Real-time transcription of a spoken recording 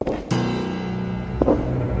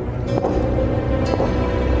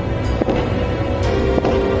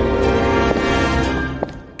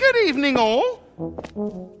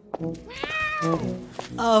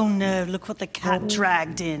Oh no, look what the cat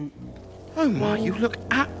dragged in. Oh my, you look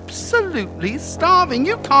absolutely starving.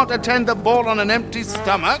 You can't attend the ball on an empty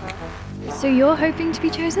stomach. So you're hoping to be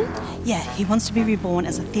chosen? Yeah, he wants to be reborn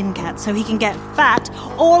as a thin cat so he can get fat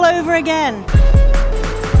all over again.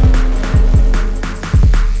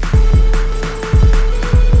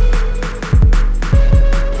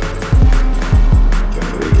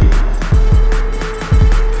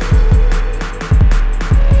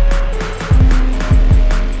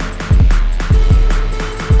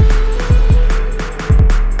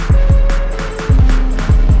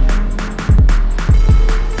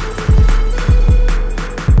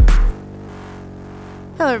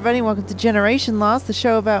 Hello, everybody. Welcome to Generation Lost, the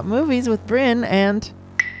show about movies with Bryn and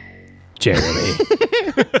Jeremy.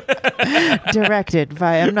 directed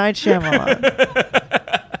by M. Night Shyamalan.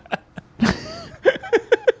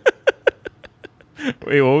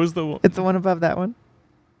 Wait, what was the one? It's the one above that one.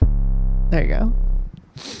 There you go.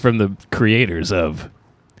 From the creators of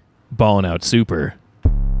Ballin' Out Super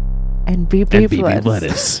And BB and BB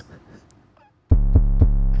Lettuce.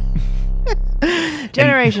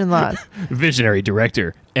 Generation Lost, Visionary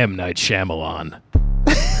director M. Night Shyamalan.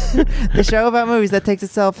 the show about movies that takes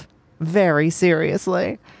itself very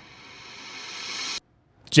seriously.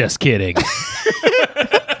 Just kidding.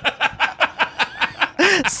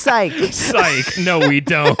 Psych. Psych. No, we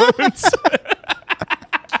don't.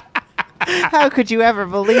 How could you ever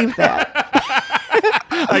believe that?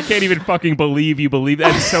 I can't even fucking believe you believe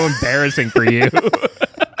that. It's so embarrassing for you.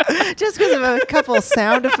 Just because of a couple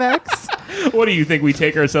sound effects? What do you think? We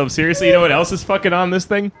take ourselves seriously? You know what else is fucking on this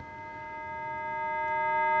thing?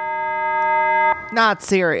 Not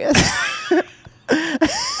serious.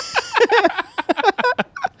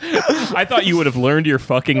 I thought you would have learned your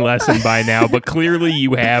fucking lesson by now, but clearly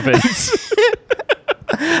you haven't.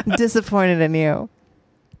 Disappointed in you.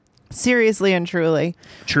 Seriously and truly.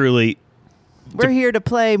 Truly. We're here to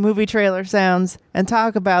play movie trailer sounds and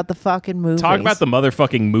talk about the fucking movies. Talk about the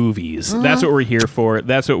motherfucking movies. That's what we're here for.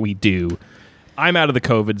 That's what we do. I'm out of the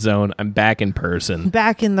COVID zone. I'm back in person.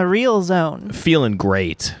 Back in the real zone. Feeling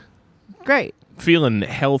great. Great. Feeling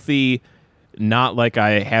healthy. Not like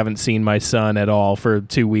I haven't seen my son at all for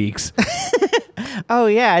 2 weeks. Oh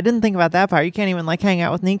yeah, I didn't think about that part. You can't even like hang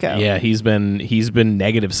out with Nico. Yeah, he's been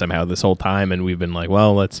negative somehow this whole time, and we've been like,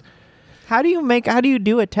 well, let's. How do you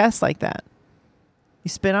do a test like that? You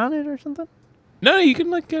spit on it or something? No, you can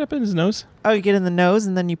like get up in his nose. Oh, you get in the nose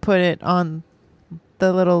and then you put it on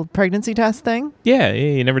the little pregnancy test thing? Yeah.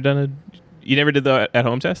 You never did the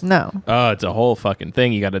at-home test? No. Oh, it's a whole fucking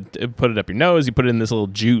thing. You got to put it up your nose. You put it in this little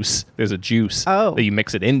juice. There's a juice that you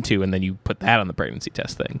mix it into, and then you put that on the pregnancy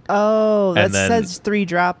test thing. Oh, that And then- says 3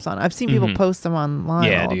 drops on it. I've seen people post them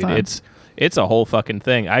online Yeah, all the dude, time. it's a whole fucking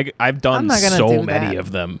thing. I've done I'm not gonna so do many that.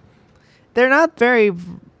 of them. They're not very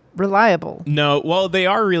reliable. No, well, they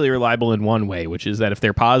are really reliable in one way, which is that if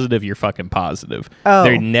they're positive, you're fucking positive. Oh.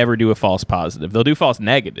 They never do a false positive. They'll do false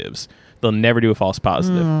negatives. They'll never do a false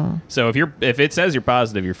positive. So if it says you're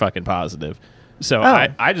positive, you're fucking positive. So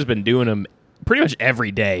I just been doing them pretty much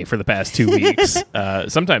every day for the past 2 weeks,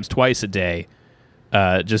 sometimes twice a day,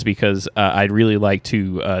 just because I'd really like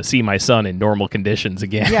to see my son in normal conditions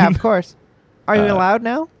again. Yeah, of course. Are you allowed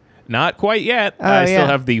now? Not quite yet. Oh, I still yeah.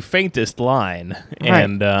 have the faintest line. Right.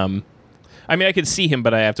 And, I mean, I can see him,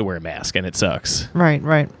 but I have to wear a mask, and it sucks.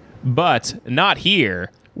 Right. But not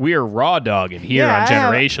here. We're raw dogging here on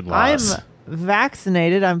Generation Loss. I'm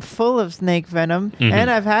vaccinated. I'm full of snake venom, and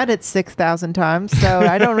I've had it 6,000 times, so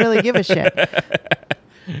I don't really give a shit.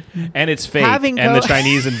 And it's fake. Having And the co-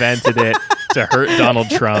 Chinese invented it to hurt Donald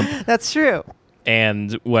Trump. That's true.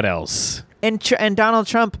 And what else? And Donald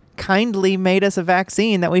Trump kindly made us a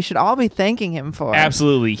vaccine that we should all be thanking him for.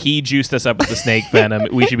 Absolutely. He juiced us up with the snake venom.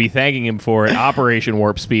 We should be thanking him for it. Operation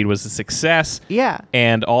Warp Speed was a success. Yeah.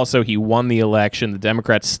 And also, he won the election. The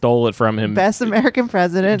Democrats stole it from him. Best American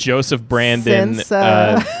president. Joseph Brandon,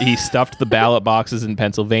 Since, he stuffed the ballot boxes in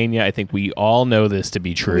Pennsylvania. I think we all know this to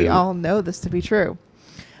be true. We all know this to be true.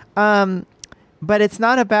 But it's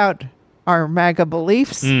not about our MAGA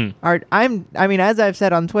beliefs. I mean, as I've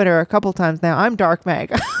said on Twitter a couple times now, I'm dark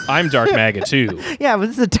MAGA. I'm dark MAGA too. Yeah, but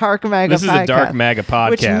this is a dark MAGA This is a dark MAGA podcast.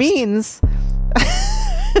 Which means...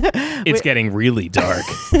 it's getting really dark.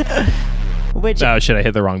 Which Oh, should I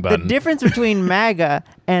hit the wrong the button? difference between MAGA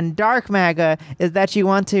and dark MAGA is that you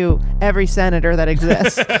want to every senator that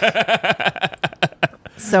exists.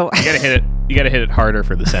 So You gotta hit it harder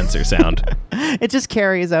for the censor sound. it just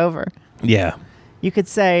carries over. Yeah. You could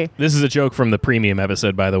say, This is a joke from the premium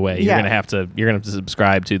episode, by the way. You're Yeah. gonna have to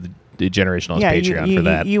subscribe to the Generation Loss Patreon for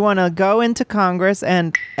that. You want to go into Congress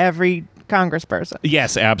and every congressperson.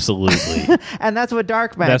 Yes, absolutely. And that's what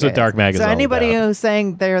Dark MAGA That's what Dark MAGA is So all anybody about. who's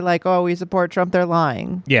saying they're like, oh, we support Trump, they're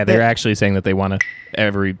lying. Yeah, they're actually saying that they want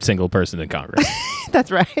every single person in Congress. That's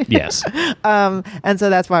right. Yes. And so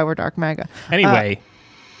that's why we're Dark MAGA. Anyway,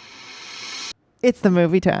 It's the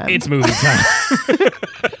movie time. it's movie time.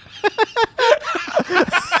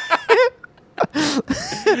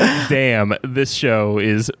 Damn, this show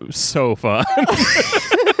is so fun.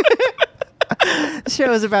 The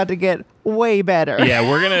show is about to get way better. Yeah,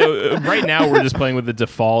 we're gonna. Right now, we're just playing with the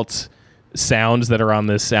default sounds that are on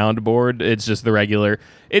this soundboard. It's just the regular.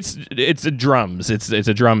 It's a drums. It's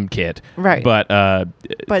a drum kit. Right.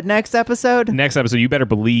 But next episode, next episode, you better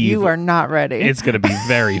believe you are not ready. it's gonna be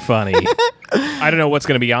very funny. I don't know what's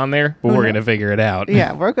gonna be on there, but we're gonna figure it out.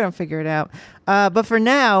 Yeah, we're going to figure it out. But for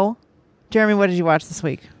now, Jeremy, what did you watch this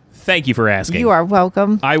week? Thank you for asking. You are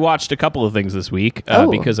welcome. I watched a couple of things this week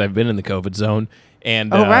Oh. because I've been in the COVID zone,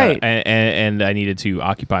 and right. and I needed to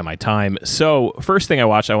occupy my time. So first thing I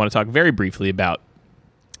watched, I want to talk very briefly about,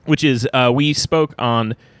 which is we spoke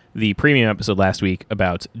on the premium episode last week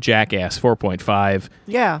about Jackass 4.5,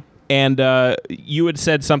 Yeah. and you had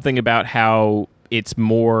said something about how it's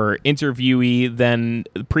more interviewee than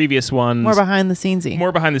the previous ones, More behind the scenesy.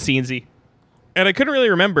 more behind the scenesy, and I couldn't really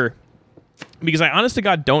remember. Because I honest to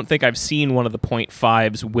God don't think I've seen one of the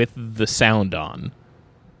 0.5s with the sound on.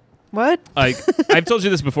 What? Like I've told you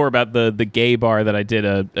this before about the gay bar that I did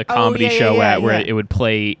a comedy show yeah, at where yeah. it would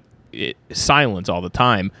play silence all the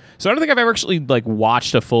time. So I don't think I've ever actually like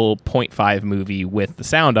watched a full 0.5 movie with the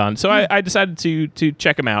sound on. So I decided to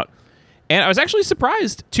check them out. And I was actually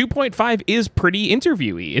surprised. 2.5 is pretty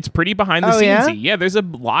interviewee. It's pretty behind the yeah? scenesy. Yeah, there's a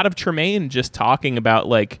lot of Tremaine just talking about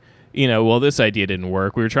like, you know, well, this idea didn't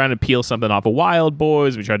work. We were trying to peel something off of Wild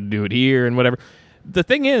Boys. We tried to do it here and whatever. The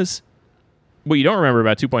thing is, what you don't remember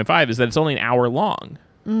about 2.5 is that it's only an hour long.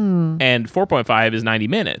 And 4.5 is 90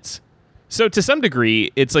 minutes. So to some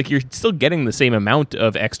degree, it's like you're still getting the same amount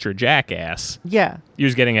of extra Jackass. Yeah. You're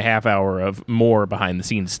just getting a half hour of more behind the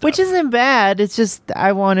scenes stuff. Which isn't bad. It's just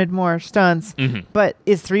I wanted more stunts. Mm-hmm. But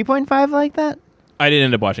is 3.5 like that? I didn't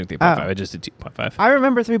end up watching 3.5. Oh. I just did 2.5. I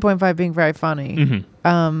remember 3.5 being very funny.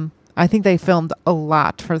 Mm-hmm. I think they filmed a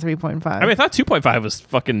lot for 3.5. I mean, I thought 2.5 was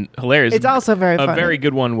fucking hilarious. It's also very funny. A very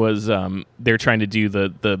good one was they're trying to do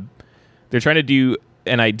they're trying to do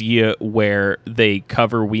an idea where they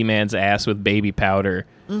cover Wee Man's ass with baby powder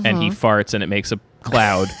and he farts and it makes a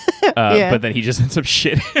cloud, Yeah. but then he just ends up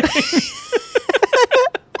shitting.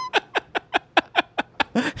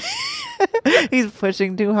 He's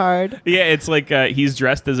pushing too hard. Yeah, it's like he's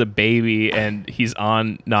dressed as a baby and he's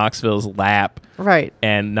on Knoxville's lap. Right.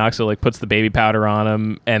 And Knoxville like puts the baby powder on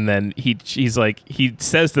him, and then he's like he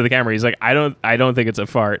says to the camera, he's like, I don't think it's a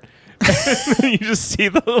fart. You just see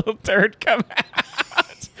the little turd come out.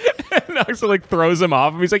 And Knoxville like throws him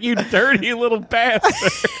off him. He's like, you dirty little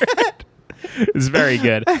bastard. It's very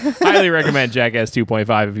good. Highly recommend Jackass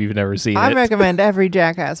 2.5 if you've never seen I it. recommend every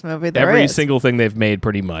Jackass movie there Every is. single thing they've made,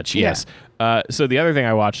 pretty much. Yeah. Yes. So the other thing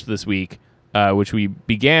I watched this week, which we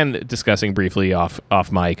began discussing briefly off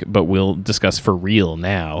mic, but we'll discuss for real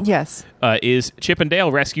now. Yes. Is Chip and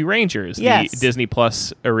Dale Rescue Rangers, Yes. the Disney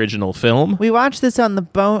Plus original film. We watched this on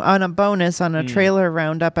on a bonus on a trailer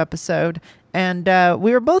roundup episode, and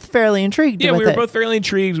we were both fairly intrigued Yeah, with we were it. both fairly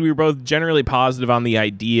intrigued. We were both generally positive on the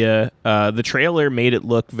idea. The trailer made it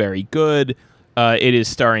look very good. It is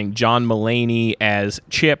starring John Mulaney as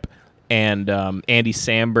Chip and Andy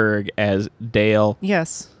Samberg as Dale.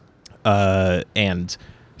 Yes. And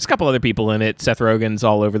there's a couple other people in it. Seth Rogen's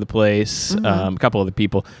all over the place. A couple other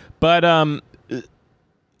people. But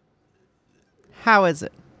How is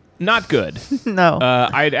it? not good. No.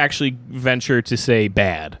 I'd actually venture to say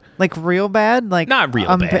bad. Like real bad? Like Not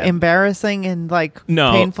real bad. Embarrassing and like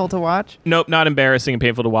No. painful to watch? Nope, not embarrassing and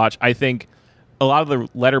painful to watch. I think a lot of the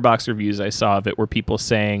Letterboxd reviews I saw of it were people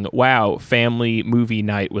saying, wow, family movie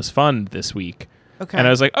night was fun this week. Okay. And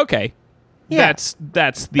I was like, okay, Yeah. that's the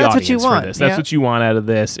That's what audience you want, for this. That's yeah. what you want out of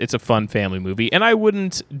this. It's a fun family movie. And I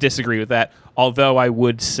wouldn't disagree with that, although I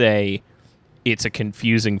would say it's a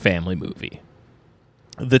confusing family movie.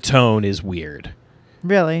 The tone is weird.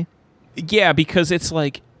 Really? Yeah, because it's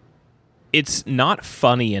like, it's not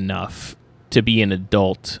funny enough to be an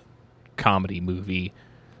adult comedy movie,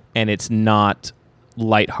 and it's not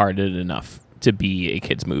lighthearted enough to be a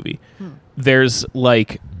kid's movie. There's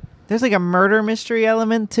like There's like a murder mystery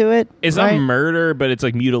element to it. it's right? not murder, but it's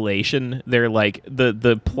like mutilation. They're like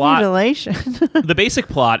the plot. Mutilation. The basic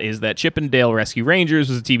plot is that Chip and Dale Rescue Rangers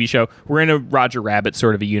was a TV show. We're in a Roger Rabbit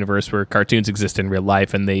sort of a universe where cartoons exist in real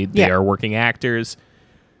life and they Yeah. are working actors.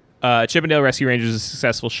 Chip and Dale Rescue Rangers is a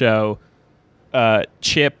successful show.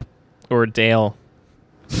 Chip or Dale.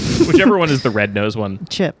 Whichever one is the red-nosed one.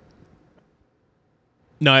 Chip.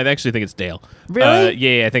 No, I actually think it's Dale. Really?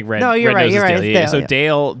 Yeah, I think Red. No, you're Red right. Nose You're is right. Dale. It's Yeah. So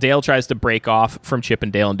Dale, Dale tries to break off from Chip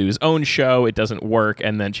and Dale and do his own show. It doesn't work,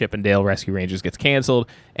 and then Chip and Dale Rescue Rangers gets canceled,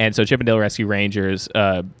 and so Chip and Dale Rescue Rangers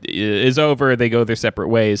is over. They go their separate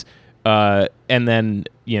ways, and then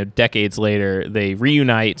decades later they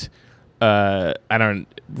reunite. I don't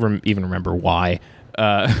even remember why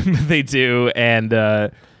they do, and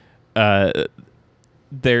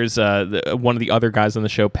there's one of the other guys on the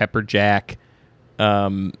show, Pepper Jack.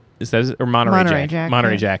 Is that or Monterey Jack?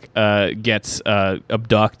 Monterey Jack gets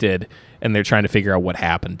abducted, and they're trying to figure out what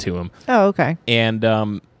happened to him. Oh, okay. And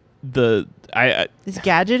Is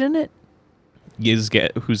Gadget in it? Who's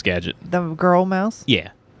Gadget? The girl mouse?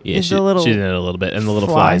 Yeah. Is the little she's in it a little bit, and the little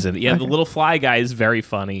fly? fly's in it. Yeah, Okay. the little fly guy is very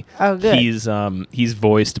funny. Oh, good. He's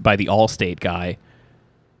voiced by the Allstate guy.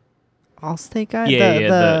 Allstate guy?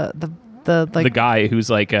 Yeah, the the guy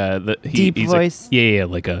who's like deep he's voice.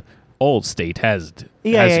 like a Allstate has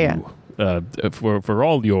Yeah. you, for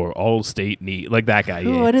all your Allstate need, like that guy.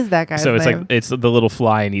 Ooh, Yeah. what is that guy's So it's name? like it's the little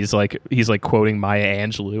fly, and he's like quoting Maya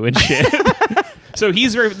Angelou and shit. So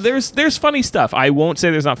there's funny stuff. I won't say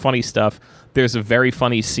there's not funny stuff. There's a very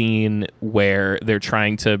funny scene where they're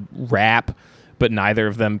trying to rap, but neither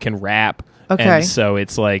of them can rap. Okay. And so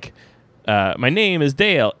it's like, my name is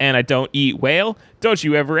Dale, and I don't eat whale. Don't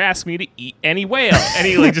you ever ask me to eat any whale? And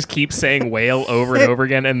he just keeps saying whale over and over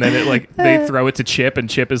again, and then they throw it to Chip, and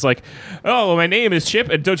Chip is like, oh, well, my name is Chip,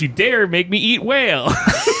 and don't you dare make me eat whale.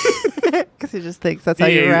 Because he just thinks that's how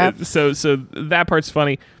you rap. So that part's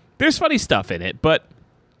funny. There's funny stuff in it, but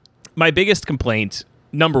my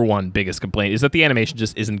number one biggest complaint is that the animation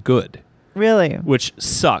just isn't good, Really? which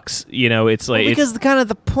sucks. It's like Because kind of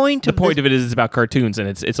the point of it is it's about cartoons, and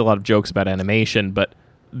it's a lot of jokes about animation, but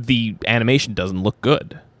the animation doesn't look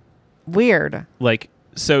good. weird.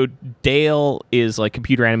 So Dale is like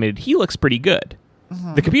computer animated. He looks pretty good.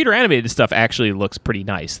 The computer animated stuff actually looks pretty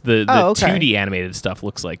nice. The okay. 2D animated stuff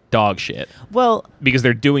looks like dog shit. Well, Because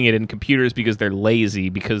they're doing it in computers, because they're lazy,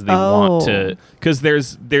 because they want to. Because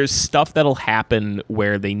there's stuff that'll happen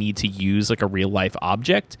where they need to use like a real life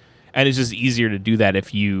object, and it's just easier to do that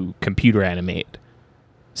if you computer animate,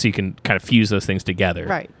 so you can kind of fuse those things together.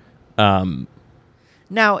 right. Um,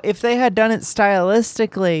 Now, if they had done it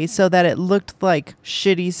stylistically so that it looked like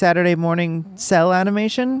shitty Saturday morning cell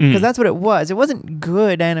animation, because that's what it was. It wasn't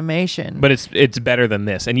good animation. but it's better than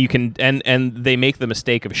this, and you can and they make the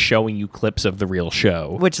mistake of showing you clips of the real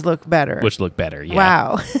show, which look better. which look better. Yeah.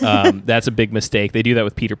 Wow. That's a big mistake. They do that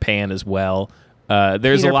with Peter Pan as well.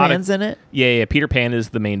 There's Peter a lot Pan's in it? Yeah. Peter Pan is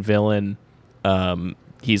the main villain.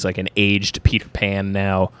 He's like an aged Peter Pan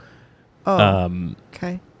now. Oh,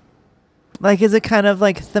 okay. Like, is it kind of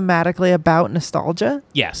like thematically about nostalgia?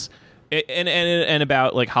 Yes. And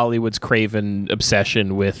about like Hollywood's craven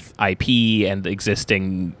obsession with IP and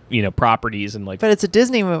existing, properties and like. But it's a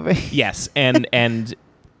Disney movie. Yes, and the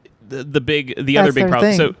other big their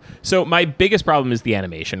problem. thing. So my biggest problem is the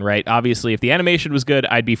animation, right? Obviously, if the animation was good,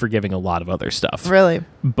 I'd be forgiving a lot of other stuff. Really?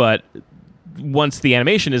 But once the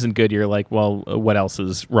animation isn't good, you're like, well, what else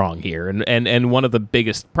is wrong here? And one of the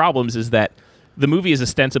biggest problems is that the movie is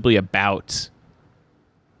ostensibly about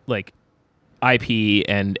like IP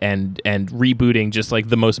and rebooting just like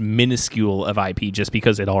the most minuscule of IP just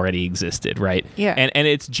because it already existed, right? Yeah. And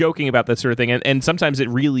it's joking about that sort of thing, and sometimes it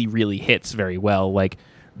really, really hits very well. Like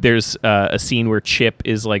there's a scene where Chip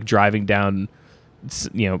is like driving down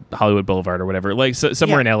Hollywood Boulevard or whatever, like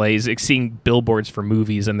somewhere in LA, is like, seeing billboards for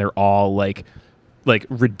movies, and they're all like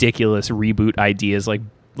ridiculous reboot ideas. Like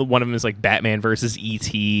one of them is like Batman versus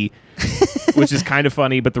E.T., which is kind of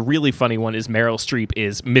funny, but the really funny one is Meryl Streep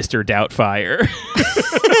is Mr. Doubtfire.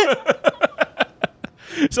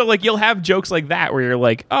 So like you'll have jokes like that where you're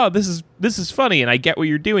like, oh, this is funny, and I get what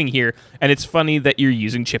you're doing here, and it's funny that you're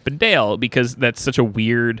using Chip and Dale because that's such a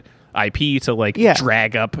weird IP to like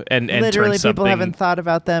drag up and literally turn something. People haven't thought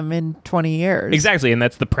about them in 20 years. Exactly, and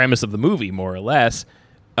that's the premise of the movie, more or less.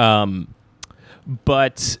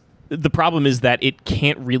 But the problem is that it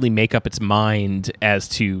can't really make up its mind as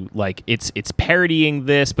to like it's parodying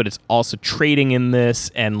this, but it's also trading in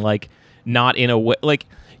this, and like not in a way like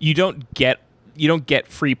you don't get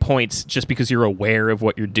free points just because you're aware of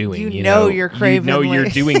what you're doing. You know you're cravenly. You know you're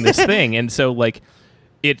doing this thing, and so like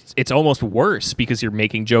it's almost worse because you're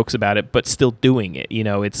making jokes about it, but still doing it.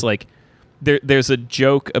 It's like there's a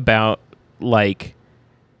joke about like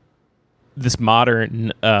this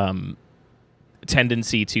modern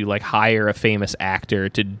tendency to like hire a famous actor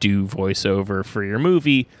to do voiceover for your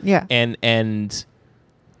movie. Yeah. And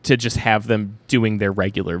to just have them doing their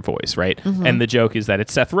regular voice, right? And the joke is that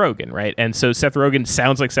it's Seth Rogen, right? And so Seth Rogen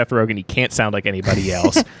sounds like Seth Rogen. He can't sound like anybody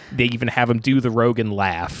else. They even have him do the Rogen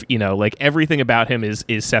laugh. Like everything about him is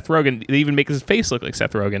Seth Rogen. They even make his face look like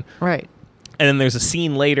Seth Rogen. Right. And then there's a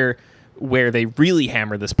scene later where they really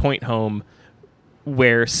hammer this point home,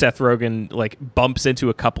 where Seth Rogen like bumps into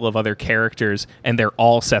a couple of other characters and they're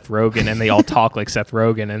all Seth Rogen and they all talk like Seth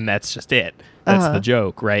Rogen, and that's just it. That's the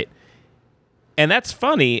joke, right? And that's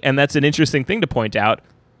funny, and that's an interesting thing to point out,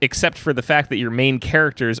 except for the fact that your main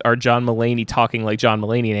characters are John Mulaney talking like John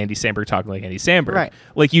Mulaney and Andy Samberg talking like Andy Samberg. Right.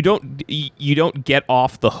 Like you don't get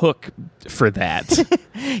off the hook for that.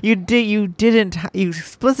 You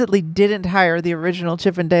explicitly didn't hire the original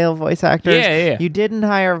Chip and Dale voice actors. Yeah. You didn't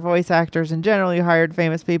hire voice actors in general. You hired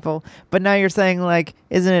famous people. But now you're saying, like,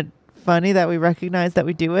 isn't it funny that we recognize that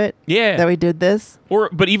we do it? Yeah. That we did this?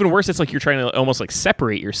 But even worse, it's like you're trying to almost like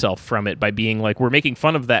separate yourself from it by being like, we're making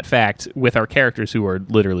fun of that fact with our characters who are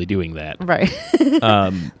literally doing that. Right.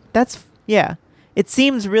 That's, yeah. It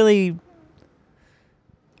seems really,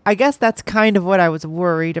 I guess that's kind of what I was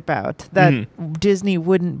worried about, that Disney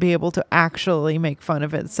wouldn't be able to actually make fun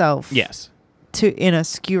of itself. Yes. In a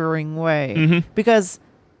skewering way. Because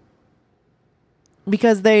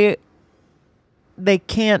they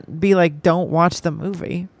can't be like, don't watch the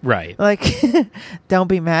movie. Right. Like, don't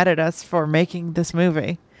be mad at us for making this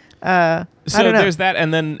movie. I don't know. There's that,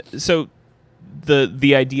 and then so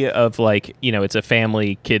the idea of like, it's a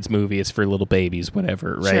family kids movie, it's for little babies,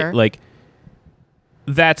 whatever, right? Sure. Like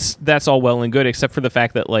that's all well and good, except for the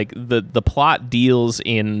fact that like the plot deals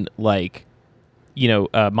in like,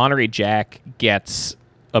 Monterey Jack gets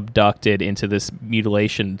abducted into this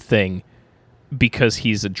mutilation thing because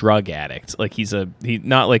he's a drug addict. Like he's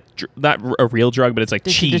not a real drug, but it's like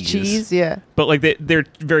cheese. The cheese, yeah. But like they're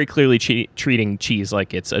very clearly treating cheese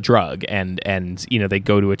like it's a drug, and they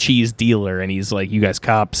go to a cheese dealer, and he's like, "You guys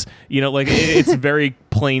cops," like it's very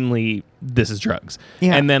plainly this is drugs.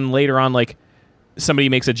 Yeah. And then later on, like somebody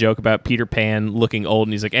makes a joke about Peter Pan looking old,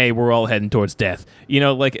 and he's like, "Hey, we're all heading towards death."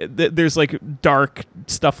 There's like dark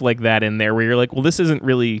stuff like that in there where you're like, "Well, this isn't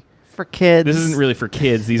really." For kids. This isn't really for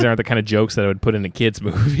kids. These aren't the kind of jokes that I would put in a kid's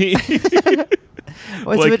movie.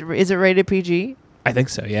 Is it rated PG? I think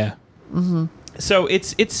so, yeah. So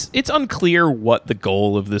it's unclear what the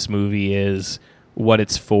goal of this movie is, what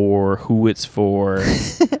it's for, who it's for,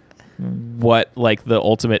 what like the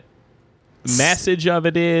ultimate message of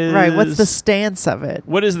it is. Right, what's the stance of it?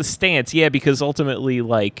 What is the stance? Yeah, because ultimately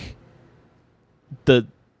like the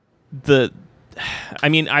I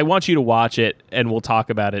mean, I want you to watch it, and we'll talk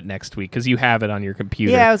about it next week because you have it on your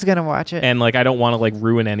computer. Yeah, I was gonna watch it, and like I don't want to like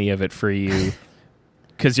ruin any of it for you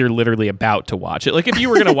because you're literally about to watch it. Like if you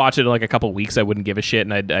were gonna watch it in like a couple weeks, I wouldn't give a shit,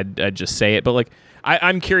 and I'd just say it. But like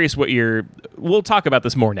I'm curious what we'll talk about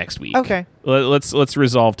this more next week. Okay. Let's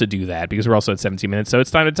resolve to do that because we're also at 17 minutes, so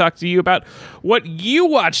it's time to talk to you about what you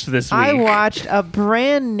watched this week. I watched a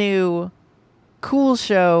brand new, cool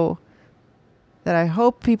show that I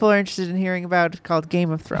hope people are interested in hearing about, called Game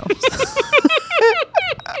of Thrones.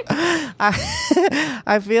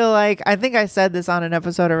 I feel like, I think I said this on an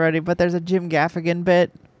episode already, but there's a Jim Gaffigan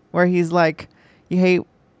bit where he's like, you hate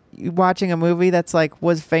watching a movie that's like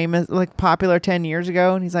was famous, like popular 10 years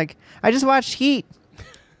ago, and he's like, I just watched Heat.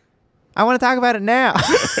 I want to talk about it now.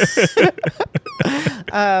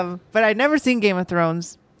 But I'd never seen Game of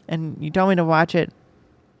Thrones, and you told me to watch it,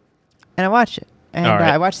 and I watched it. And right.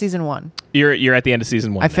 I watched season 1. You're at the end of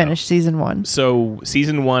season 1. I finished season 1. So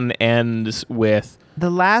season 1 ends with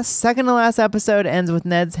the second to last episode ends with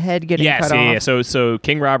Ned's head getting cut off. Yeah. So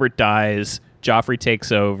King Robert dies, Joffrey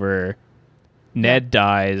takes over, Ned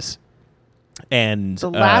dies, and the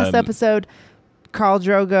last episode, Khal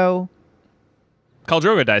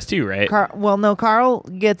Drogo dies too, right? Carl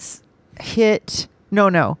gets hit.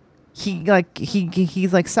 No. He like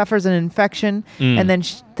suffers an infection, and then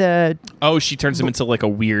she turns him into like a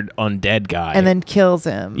weird undead guy, and then kills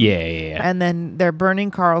him. Yeah. And then they're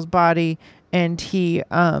burning Carl's body, and he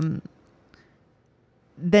then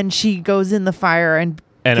she goes in the fire and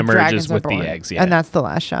emerges with the eggs. Yeah, and that's the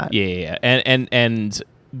last shot. Yeah. And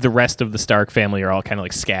the rest of the Stark family are all kind of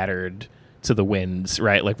like scattered to the winds,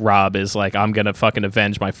 right? Like Robb is like, I'm gonna fucking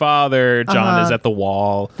avenge my father. Jon is at the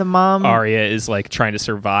wall. The mom, Arya, is like trying to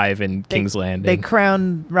survive in King's Landing. They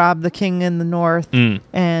crown Robb the king in the north,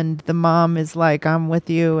 and the mom is like, I'm with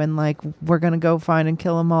you, and like we're gonna go find and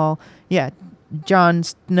kill them all. Yeah, Jon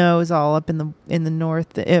Snow's all up in the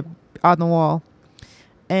north on the wall,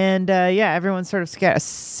 and everyone's sort of scared.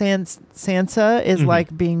 Sansa is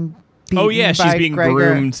like being beaten she's being Gregor.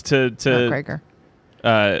 Groomed to Gregor.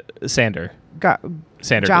 Sander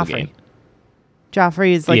Joffrey.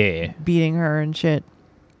 Joffrey is like Yeah. beating her and shit.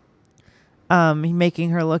 Making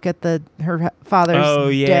her look at her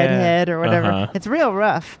father's dead head or whatever. It's real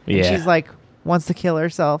rough. And Yeah. she's like wants to kill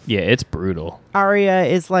herself. Yeah, it's brutal. Arya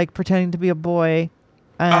is like pretending to be a boy.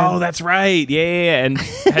 Oh, that's right. Yeah. And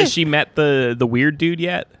has she met the weird dude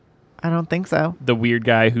yet? I don't think so. The weird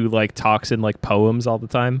guy who like talks in like poems all the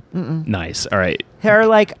time? Mm-mm. Nice. All right. Her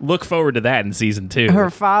like Look forward to that in season 2. her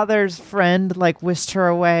father's friend like whisked her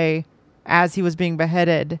away as he was being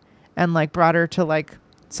beheaded and like brought her to like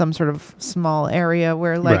some sort of small area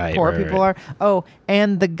where like poor people are. Oh,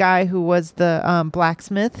 and the guy who was the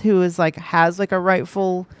blacksmith who is like has like a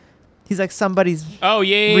rightful, he's like somebody's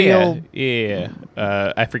real.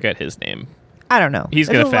 I forget his name. I don't know. He's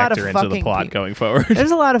going to factor into the plot going forward.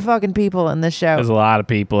 There's a lot of fucking people in this show. There's a lot of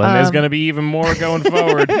people, and there's going to be even more going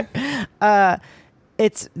forward.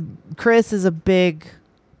 It's Chris is a big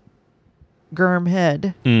germ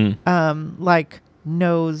head. Like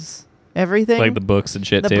knows everything, like the books and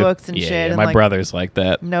shit. The too. books and shit. Yeah, and my like, brother's like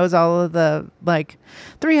that. Knows all of the like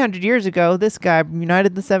 300 years ago. This guy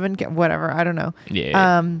united the seven. Whatever. I don't know.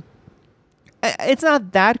 Yeah. It's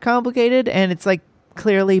not that complicated, and it's like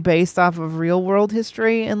clearly based off of real world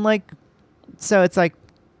history, and like so it's like,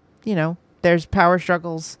 you know, there's power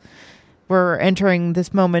struggles. We're entering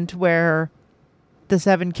this moment where the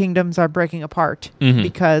Seven Kingdoms are breaking apart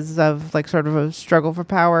because of like sort of a struggle for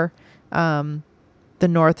power. The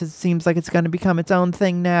North seems like it's going to become its own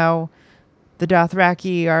thing now. The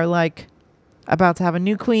Dothraki are like about to have a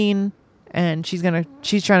new queen, and she's trying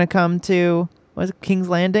to come to, what is it, King's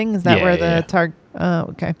Landing? Is that where the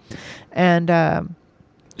okay. And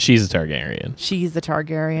she's a Targaryen. She's the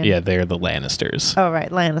Targaryen. Yeah, they're the Lannisters. Oh right,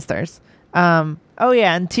 Lannisters. Oh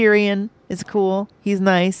yeah, and Tyrion is cool. He's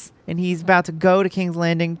nice, and he's about to go to King's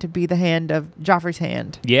Landing to be the hand of Joffrey's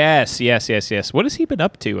hand. Yes. What has he been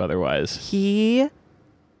up to otherwise? He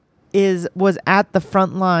was at the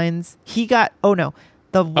front lines. He got the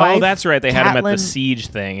wife. Oh, that's right. They had him at the Catelyn- siege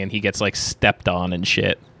thing, and he gets like stepped on and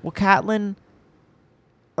shit. Well, Catelyn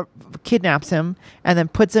kidnaps him and then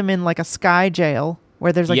puts him in like a sky jail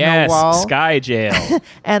where there's like no wall. Sky jail.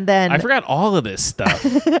 And then I forgot all of this stuff.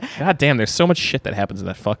 God damn, there's so much shit that happens in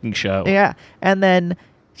that fucking show. Yeah, and then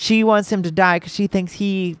she wants him to die because she thinks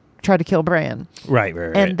he tried to kill Bran. Right.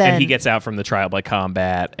 And then he gets out from the trial by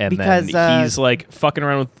combat, and because, then he's like fucking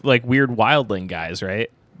around with like weird wildling guys, right?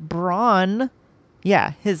 Bronn,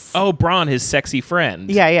 Bronn, his sexy friend.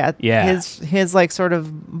 Yeah. Yeah. His like sort of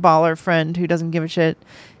baller friend who doesn't give a shit.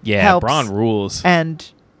 Yeah, helps. Bronn rules.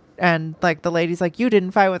 And like the lady's like, you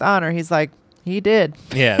didn't fight with honor. He's like, he did.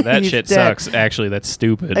 Yeah, that shit dead. sucks. Actually, that's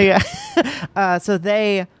stupid. Yeah. So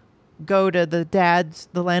they go to the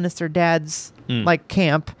Lannister dad's like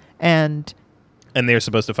camp, and they're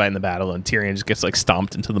supposed to fight in the battle, and Tyrion just gets like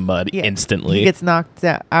stomped into the mud instantly. He gets knocked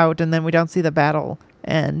out, and then we don't see the battle,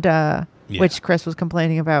 and which Chris was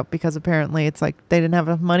complaining about because apparently it's like they didn't have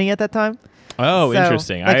enough money at that time. Oh, So,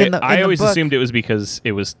 interesting. like I always book- assumed it was because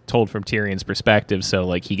it was told from Tyrion's perspective, so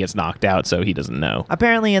like he gets knocked out, so he doesn't know.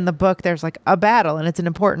 Apparently in the book there's like a battle, and it's an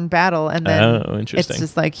important battle, and then interesting. it's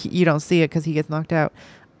just like you don't see it because he gets knocked out.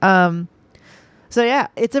 So yeah,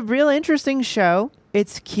 it's a real interesting show.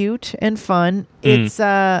 It's cute and fun. It's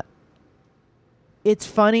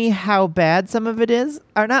funny how bad some of it is,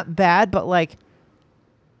 or not bad, but like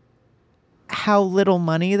how little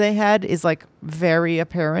money they had is like very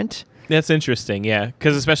apparent. That's interesting, yeah,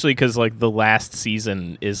 because like the last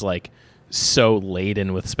season is like so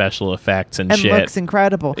laden with special effects and shit. Looks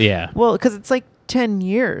incredible. Yeah. Well, because it's like 10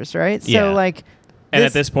 years, right? Yeah. So like, And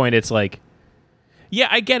at this point, it's like, yeah,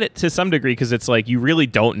 I get it to some degree because it's like you really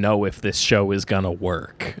don't know if this show is gonna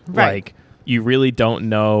work. Right. Like you really don't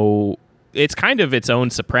know. It's kind of its own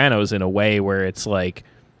Sopranos in a way where it's like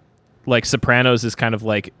Sopranos is kind of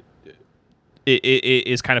like it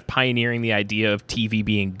is kind of pioneering the idea of TV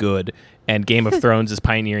being good, and Game of Thrones is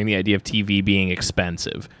pioneering the idea of TV being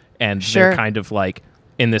expensive. And they're kind of like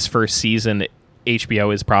in this first season,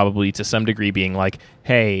 HBO is probably to some degree being like,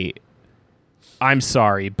 hey, I'm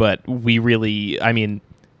sorry, but we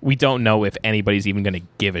don't know if anybody's even going to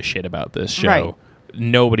give a shit about this show. Right.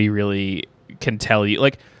 Nobody really can tell you.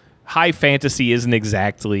 Like, high fantasy isn't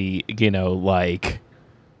exactly, like...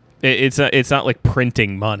 It's not like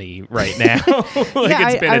printing money right now.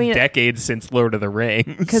 It's been a decade since Lord of the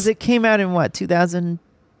Rings. Because it came out in what,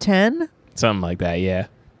 2010? Something like that, yeah.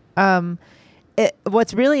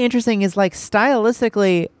 What's really interesting is like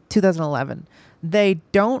stylistically 2011. They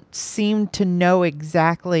don't seem to know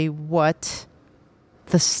exactly what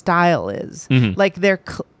the style is. Mm-hmm. Like they're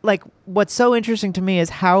like what's so interesting to me is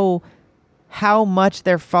how much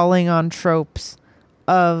they're falling on tropes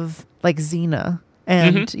of like Xena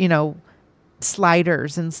and, you know,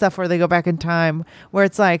 Sliders and stuff where they go back in time, where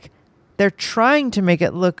it's like they're trying to make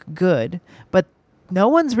it look good, but no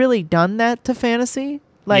one's really done that to fantasy,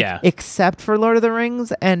 like except for Lord of the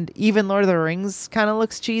Rings, and even Lord of the Rings kind of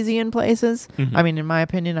looks cheesy in places. I mean, in my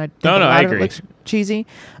opinion, I think a lot of it looks cheesy.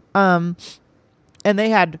 And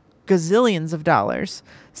they had gazillions of dollars,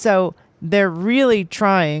 so they're really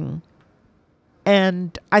trying.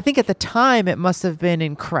 And I think at the time it must have been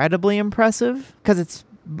incredibly impressive because it's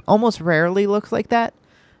almost rarely looks like that,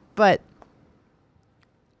 but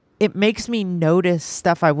it makes me notice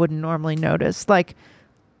stuff I wouldn't normally notice. Like,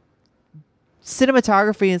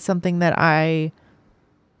 cinematography is something that I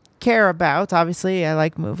care about. Obviously, I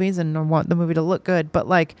like movies and I want the movie to look good, but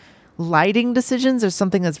like lighting decisions are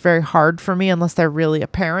something that's very hard for me unless they're really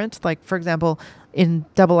apparent. Like, for example, in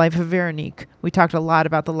Double Life of Veronique, we talked a lot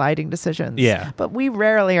about the lighting decisions. Yeah. But we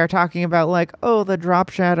rarely are talking about like, oh, the drop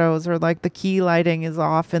shadows or like the key lighting is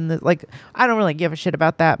off, and like I don't really give a shit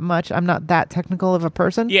about that much. I'm not that technical of a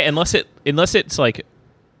person. Yeah, unless it's like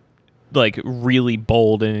really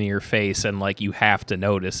bold and in your face and like you have to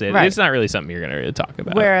notice it. Right. It's not really something you're going to really talk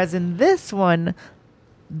about. Whereas in this one,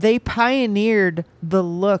 they pioneered the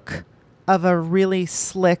look of a really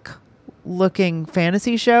slick looking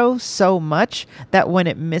fantasy show so much that when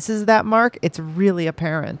it misses that mark, it's really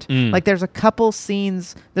apparent. Like there's a couple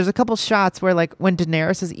shots where like when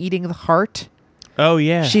Daenerys is eating the heart,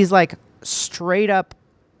 she's like straight up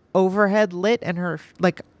overhead lit and her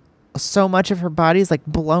like so much of her body is like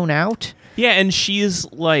blown out. Yeah, and she's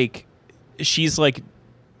like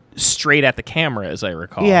straight at the camera, as I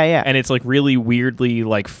recall. Yeah. And it's like really weirdly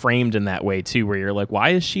like framed in that way too, where you're like, why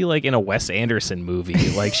is she like in a Wes Anderson movie?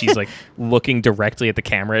 Like she's like looking directly at the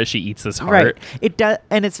camera as she eats this heart. Right. It does,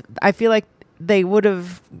 and I feel like they would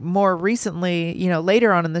have more recently, you know,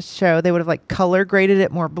 later on in the show, they would have like color graded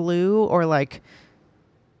it more blue or like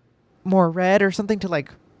more red or something to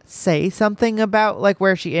like say something about like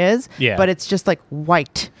where she is. Yeah. But it's just like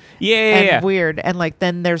white. And weird, and like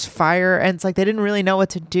then there's fire, and it's like they didn't really know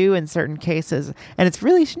what to do in certain cases, and it's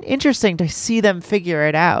really interesting to see them figure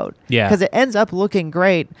it out. Yeah, because it ends up looking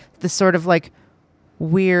great. This sort of like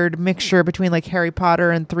weird mixture between like Harry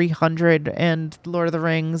Potter and 300 and Lord of the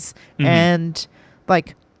Rings, and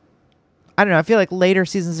like I don't know. I feel like later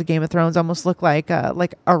seasons of Game of Thrones almost look like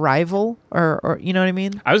Arrival, or you know what I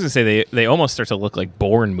mean. I was gonna say they almost start to look like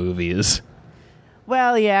Bourne movies.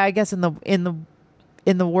 Well, yeah, I guess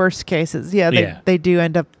in the worst cases, they do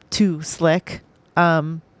end up too slick.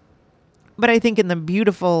 But I think in the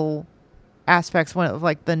beautiful aspects, one of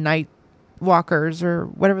like the Night Walkers or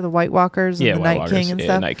whatever, the White Walkers, and the Night King and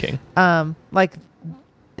stuff. Night King. Like,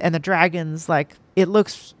 and the dragons, like it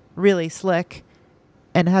looks really slick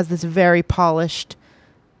and has this very polished,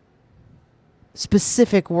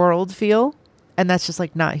 specific world feel. And that's just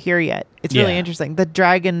like not here yet. It's really interesting. The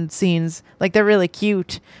dragon scenes, like they're really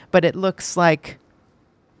cute, but it looks like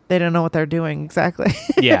they don't know what they're doing exactly.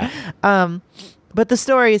 Yeah. But the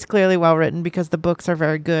story is clearly well written because the books are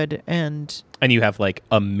very good, and you have like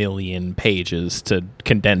 1 million pages to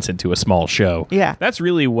condense into a small show. Yeah. That's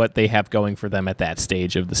really what they have going for them at that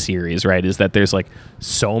stage of the series, right? Is that there's like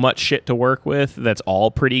so much shit to work with that's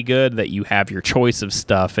all pretty good that you have your choice of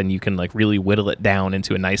stuff and you can like really whittle it down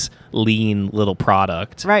into a nice lean little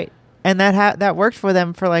product. Right. And that worked for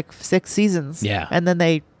them for like 6 seasons. Yeah. And then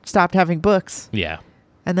they stopped having books. Yeah.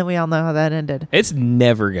 And then we all know how that ended. It's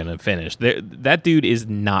never going to finish. That dude is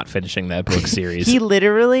not finishing that book series. He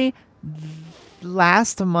literally,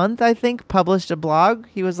 last month, I think, published a blog.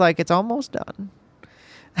 He was like, it's almost done.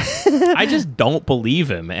 I just don't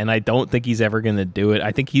believe him, and I don't think he's ever going to do it.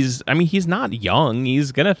 I think he's not young.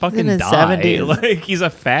 He's going to fucking die. 70s. Like, he's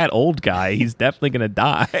a fat old guy. He's definitely going to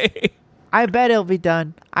die. I bet he'll be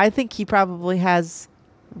done. I think he probably has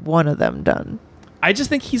one of them done. I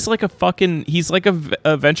just think he's like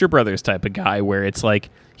a Venture Brothers type of guy where it's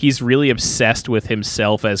like he's really obsessed with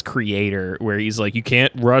himself as creator, where he's like, you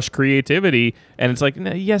can't rush creativity. And it's like,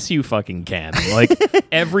 no, yes, you fucking can. Like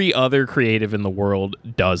every other creative in the world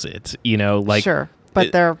does it, you know, like. Sure.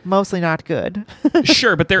 But they're mostly not good.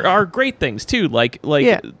 Sure, but there are great things too, like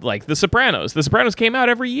The Sopranos. The Sopranos came out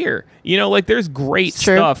every year. You know, like there's great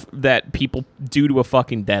stuff that people do to a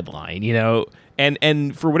fucking deadline, you know.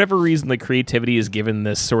 And for whatever reason, the creativity is given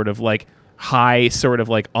this sort of like high, sort of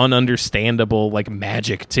like ununderstandable like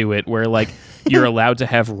magic to it, where like you're allowed to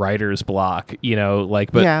have writer's block, you know,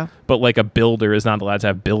 like but like a builder is not allowed to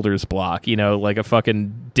have builder's block, you know, like a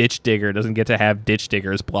fucking ditch digger doesn't get to have ditch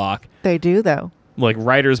digger's block. They do though. Like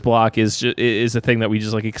writer's block is a thing that we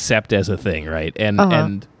just like accept as a thing, right?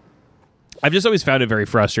 And I've just always found it very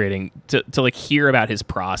frustrating to like hear about his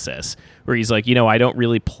process where he's like, I don't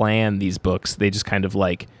really plan these books. They just kind of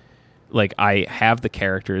like I have the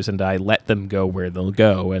characters and I let them go where they'll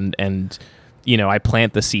go. And I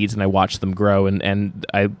plant the seeds and I watch them grow and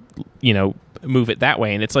I, move it that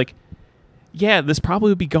way. And it's like, yeah, this probably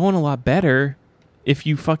would be going a lot better if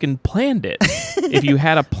you fucking planned it. If you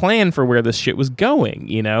had a plan for where this shit was going,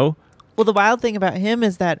 Well, the wild thing about him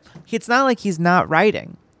is that it's not like he's not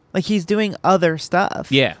writing. Like, he's doing other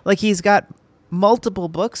stuff. Yeah. Like, he's got multiple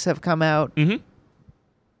books have come out about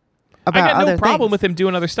I got no other problem things. with him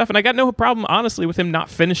doing other stuff, and I got no problem, honestly, with him not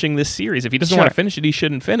finishing this series. If he doesn't want to finish it, he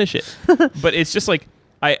shouldn't finish it. But it's just like,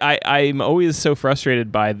 I'm always so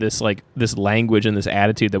frustrated by this language and this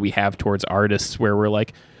attitude that we have towards artists where we're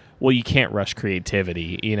like, well, you can't rush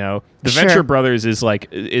creativity, The Venture Brothers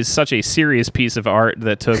is such a serious piece of art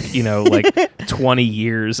that took, 20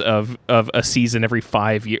 years of a season every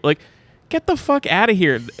 5 years. Like, get the fuck out of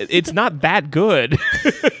here. It's not that good.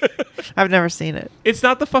 I've never seen it. It's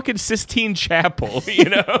not the fucking Sistine Chapel,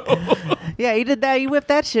 Yeah, he did that. He whipped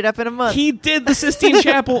that shit up in a month. He did the Sistine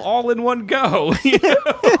Chapel all in one go,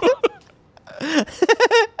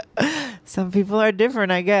 Some people are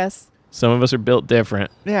different, I guess. Some of us are built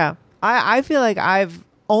different. Yeah. I feel like I've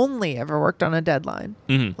only ever worked on a deadline.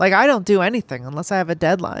 Mhm. Like, I don't do anything unless I have a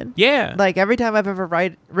deadline. Yeah. Like, every time I've ever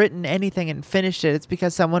written anything and finished it, it's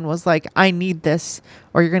because someone was like, I need this,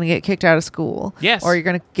 or you're going to get kicked out of school. Yes. Or you're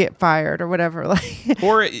going to get fired or whatever. Like,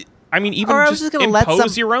 Or, I mean, even Or I was just just gonna let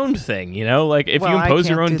impose your own thing, Like, if Well, you I impose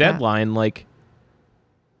your can't own do that. deadline, like,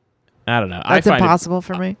 I don't know. that's I find impossible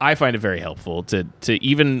for me. I find it very helpful to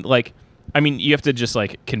even, like, I mean, you have to just,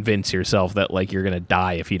 like, convince yourself that, like, you're going to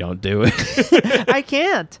die if you don't do it. I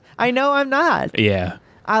can't. I know I'm not. Yeah.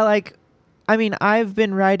 I've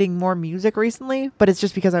been writing more music recently, but it's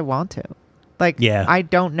just because I want to. Like, Yeah. I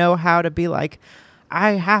don't know how to be like,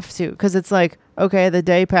 I have to, because it's like, okay, the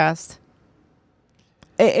day passed.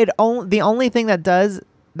 The only thing that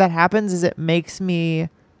happens is it makes me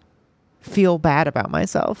feel bad about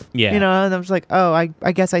myself. Yeah. And I'm just like, oh, I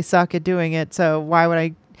guess I suck at doing it. So why would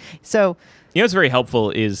I? So, What's very helpful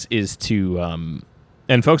is to,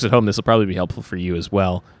 and folks at home, this will probably be helpful for you as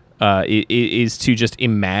well, is to just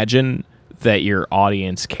imagine that your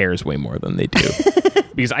audience cares way more than they do.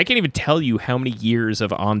 Because I can't even tell you how many years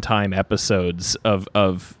of on-time episodes of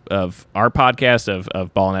our podcast,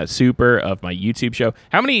 of Ballin' Out Super, of my YouTube show.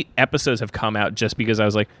 How many episodes have come out just because I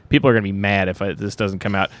was like, people are going to be mad if this doesn't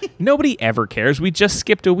come out. Nobody ever cares. We just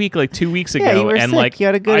skipped a week like 2 weeks ago. Yeah, you were and sick. like, You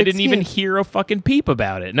had a good I didn't even excuse. hear a fucking peep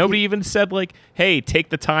about it. Nobody even said like, hey, take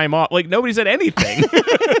the time off. Like, nobody said anything.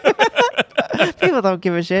 people don't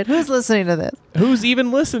give a shit. Who's listening to this? Who's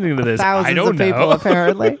even listening to this? Thousands I don't of people, know.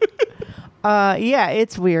 apparently. Yeah,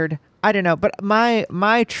 it's weird. I don't know, but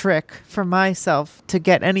my trick for myself to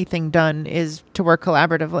get anything done is to work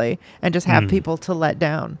collaboratively and just have people to let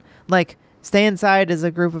down. Like, Stay Inside is a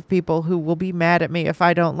group of people who will be mad at me if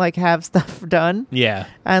I don't like have stuff done. Yeah.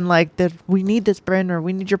 And like that, we need this, Bryn, or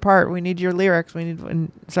we need your part, we need your lyrics,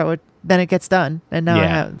 and so then it gets done, and now I Yeah.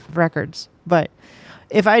 have records. But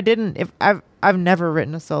if I've never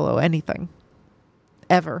written a solo anything,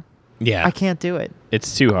 ever. Yeah. I can't do it.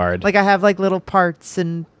 It's too hard. Like, I have like little parts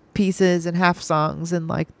and pieces and half songs, and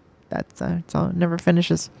like that's it's all, it never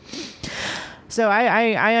finishes. So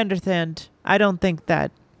I understand. I don't think that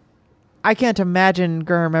I can't imagine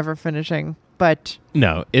Gurm ever finishing, but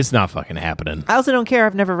no, it's not fucking happening. I also don't care.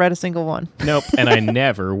 I've never read a single one. Nope, and I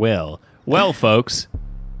never will. Well, folks,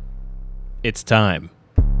 it's time.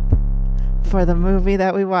 For the movie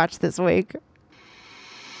that we watched this week.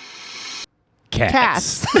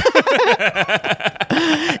 Cats.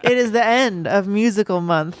 It is the end of musical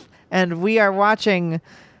month, and we are watching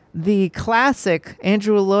the classic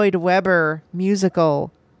Andrew Lloyd Webber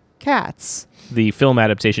musical Cats. The film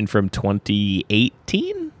adaptation from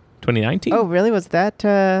 2018? 2019? Oh, really? Was that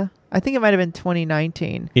I think it might have been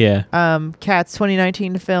 2019. Yeah. Cats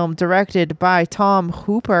 2019 film directed by Tom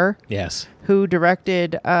Hooper, Yes. who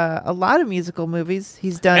directed a lot of musical movies.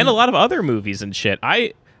 He's done And a lot of other movies and shit.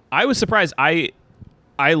 I was surprised. I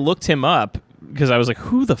looked him up because I was like,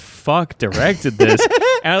 who the fuck directed this?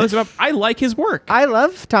 And I looked him up. I like his work. I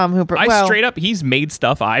love Tom Hooper. Straight up, he's made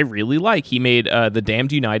stuff I really like. He made The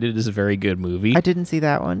Damned United is a very good movie. I didn't see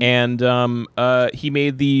that one. And he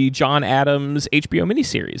made the John Adams HBO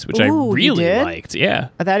miniseries, which I Ooh, he really did? liked. Yeah.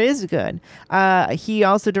 That is good. He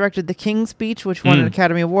also directed The King's Speech, which won an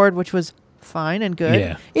Academy Award, which was fine and good.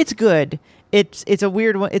 Yeah. It's good. It's a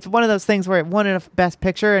weird one. It's one of those things where it won a Best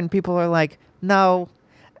Picture, and people are like, no.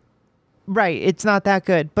 Right, it's not that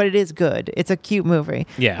good, but it is good. It's a cute movie.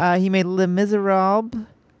 Yeah. He made Les Miserables,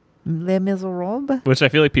 Les Miserables. which I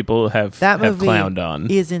feel like people have Movie clowned on.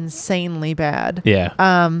 is insanely bad.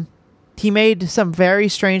 Yeah. He made some very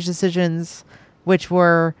strange decisions, which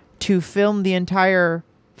were to film the entire.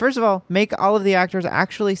 First of all, make all of the actors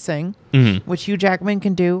actually sing, which Hugh Jackman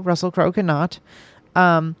can do, Russell Crowe cannot,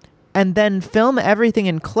 and then film everything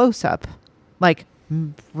in close up, like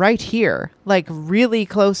right here, like really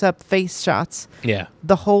close up face shots. Yeah.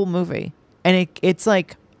 The whole movie, and it's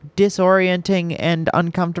like disorienting and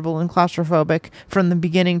uncomfortable and claustrophobic from the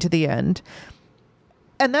beginning to the end.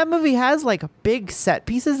 And that movie has like big set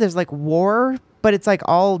pieces. There's like war, but it's like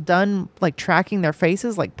all done like tracking their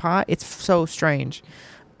faces like pot. It's so strange.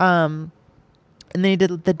 And then he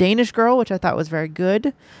did The Danish Girl, which I thought was very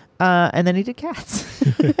good. And then he did Cats.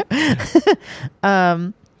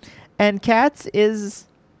 And Cats is,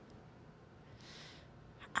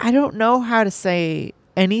 I don't know how to say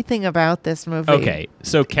anything about this movie. Okay,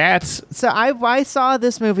 so Cats. So I saw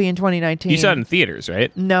this movie in 2019. You saw it in theaters,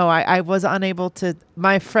 right? No, I was unable to.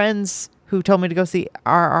 My friends who told me to go see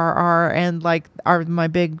RRR and like my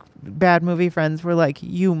big bad movie friends were like,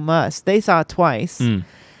 you must. They saw it twice. And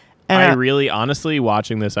I really, honestly,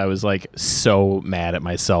 watching this, I was like so mad at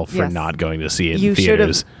myself for Yes. not going to see it you in should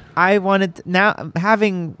theaters. have. I wanted now,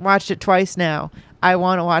 having watched it twice now, I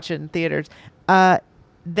want to watch it in theaters.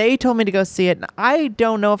 They told me to go see it, and I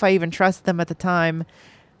don't know if I even trust them at the time.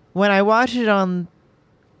 When I watched it on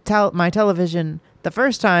my television the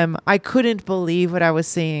first time, I couldn't believe what I was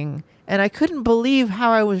seeing, and I couldn't believe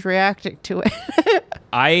how I was reacting to it.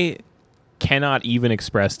 I cannot even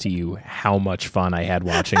express to you how much fun I had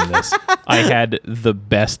watching this. I had the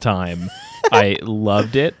best time. I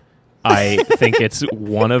loved it. I think it's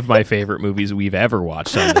one of my favorite movies we've ever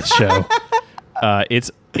watched on this show.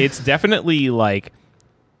 It's definitely like,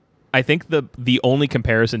 I think the only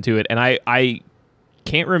comparison to it, and I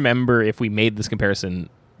can't remember if we made this comparison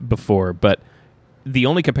before, but the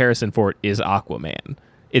only comparison for it is Aquaman.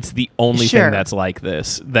 It's the only Sure. thing that's like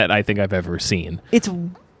this that I think I've ever seen.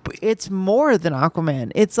 It's more than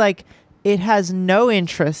Aquaman. It's like it has no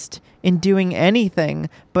interest in doing anything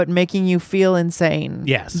but making you feel insane.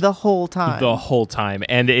 Yes. the whole time. The whole time,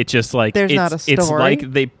 and it just like There's it's, not a it's story.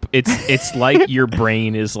 like it's like your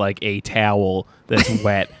brain is like a towel that's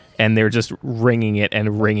wet, and they're just wringing it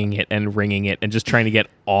and wringing it and wringing it and just trying to get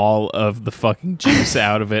all of the fucking juice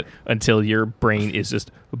out of it until your brain is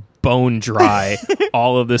just bone dry.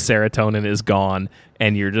 All of the serotonin is gone,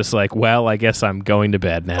 and you're just like, well, I guess I'm going to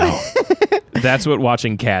bed now. That's what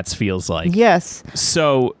watching Cats feels like. Yes.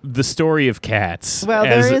 So the story of Cats, Well,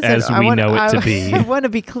 as, there isn't. as we know it to be. I want to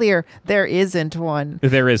be clear. There isn't one.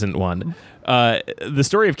 There isn't one. The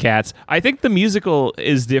story of Cats, I think the musical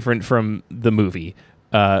is different from the movie.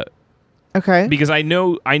 Okay. Because I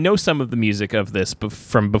know some of the music of this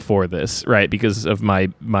from before this, right? Because of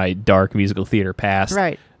my dark musical theater past.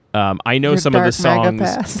 Right. I know Your some of the dark mega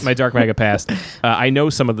songs. past. My dark mega past. I know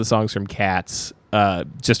some of the songs from Cats,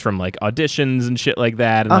 just from like auditions and shit like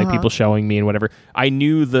that, and like people showing me and whatever. I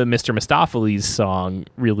knew the Mr. Mistopheles song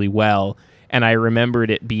really well, and I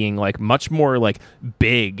remembered it being like much more like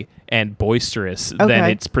big and boisterous than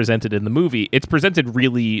Okay. it's presented in the movie. It's presented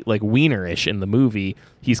really like Wienerish in the movie.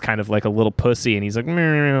 He's kind of like a little pussy, and he's like,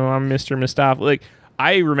 "Meow, I'm Mr. Mistopheles." Like,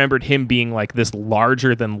 I remembered him being like this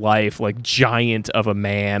larger than life, like giant of a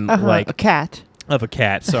man, like a cat. of a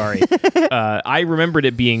cat. Sorry, I remembered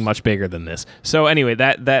it being much bigger than this. So anyway,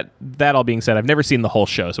 that all being said, I've never seen the whole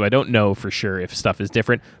show, so I don't know for sure if stuff is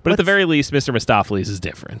different. But at the very least, Mr. Mistopheles is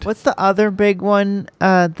different. What's the other big one?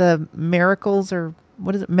 The Miracles, or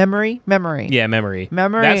what is it? Memory. Yeah, Memory.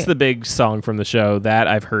 Memory. That's the big song from the show that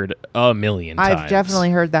I've heard a million times. I've definitely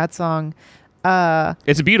heard that song.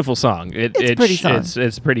 It's a beautiful song. It's a pretty song.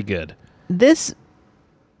 It's pretty good. This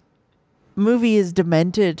movie is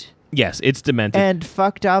demented Yes, it's demented. and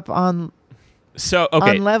fucked up on So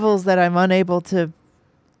okay, levels that I'm unable to.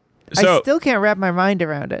 so I still can't wrap my mind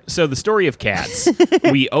around it. So the story of Cats,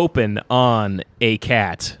 we open on a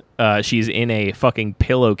cat. She's in a fucking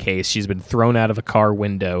pillowcase. She's been thrown out of a car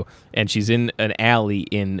window, and she's in an alley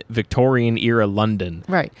in Victorian era London.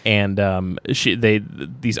 Right. And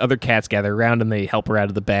these other cats gather around and they help her out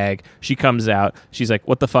of the bag. She comes out. She's like,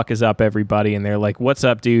 "What the fuck is up, everybody?" And they're like, "What's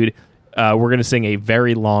up, dude? We're gonna sing a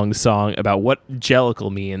very long song about what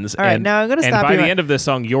Jellicle means." All right, and, now I'm gonna and stop by you the right- end of this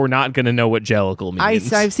song, you're not gonna know what Jellicle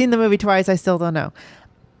means. I've seen the movie twice. I still don't know.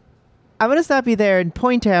 I'm going to stop you there and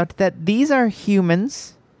point out that these are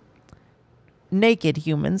humans, naked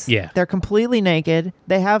humans. Yeah. They're completely naked.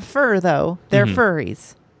 They have fur, though. They're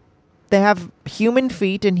furries. They have human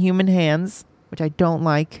feet and human hands, which I don't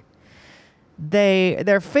like.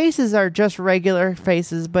 Their faces are just regular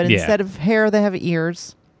faces, but Yeah. instead of hair, they have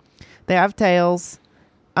ears. They have tails.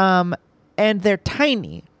 And they're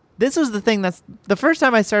tiny. This was the thing that's the first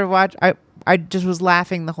time I started watching. I just was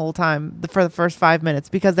laughing the whole time for the first 5 minutes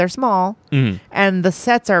because they're small and the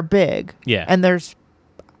sets are big. Yeah. And there's,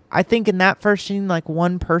 I think in that first scene, like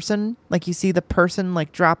one person, like you see the person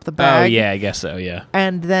like drop the bag. Oh, yeah, I guess so, yeah.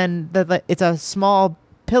 And then it's a small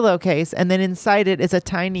pillowcase, and then inside it is a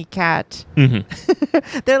tiny cat.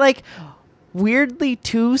 They're like weirdly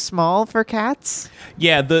too small for cats.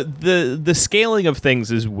 Yeah, the scaling of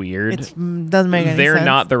things is weird. It doesn't make any They're sense.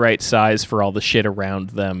 not the right size for all the shit around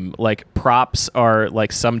them. Like, props are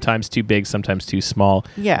like sometimes too big, sometimes too small.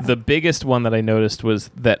 Yeah. The biggest one that I noticed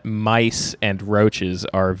was that mice and roaches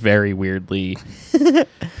are very weirdly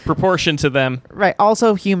proportioned to them. Right.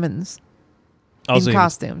 Also humans Also in humans.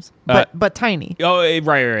 costumes, but tiny. Oh,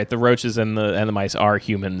 right. The roaches and the mice are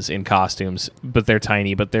humans in costumes, but they're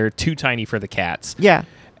tiny. But they're too tiny for the cats. Yeah.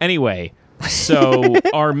 Anyway, so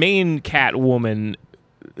our main cat woman,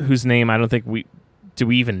 whose name I don't think we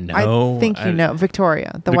even know. I think you know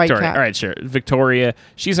Victoria, the white cat. All right, sure. Victoria,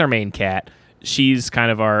 she's our main cat. She's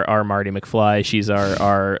kind of our Marty McFly. She's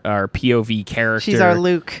our POV character. She's our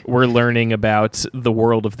Luke. We're learning about the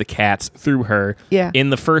world of the cats through her. Yeah. In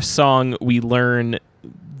the first song, we learn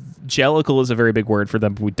Jellicle is a very big word for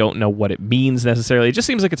them, but we don't know what it means necessarily. It just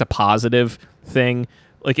seems like it's a positive thing.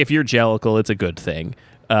 Like, if you're Jellicle, it's a good thing.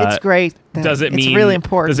 It's great. Does it mean? It's really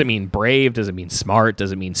important. Does it mean brave? Does it mean smart?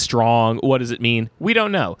 Does it mean strong? What does it mean? We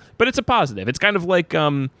don't know, but it's a positive. It's kind of like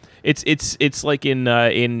it's like in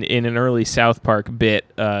an early South Park bit,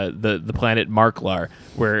 the planet Marklar,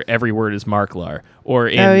 where every word is Marklar, or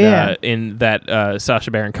in that Sacha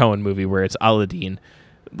Baron Cohen movie where it's Aladdin,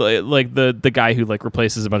 like the guy who like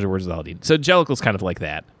replaces a bunch of words with Aladdin. So Jellicle's kind of like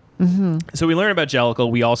that. So we learn about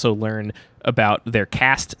Jellicle. We also learn about their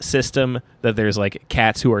caste system, that there's like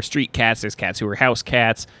cats who are street cats, there's cats who are house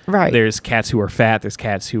cats, Right. There's cats who are fat, there's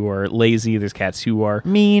cats who are lazy, there's cats who are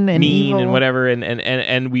mean and evil. and whatever.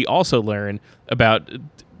 And we also learn about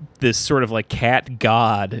this sort of like cat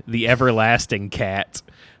god, the everlasting cat.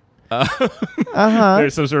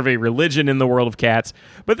 There's some sort of a religion in the world of cats,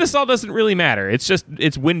 but this all doesn't really matter.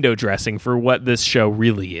 It's window dressing for what this show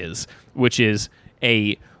really is, which is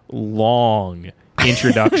a long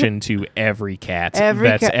introduction to every cat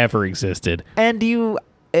that's ever existed. And you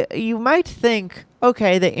might think,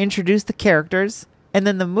 okay, they introduce the characters and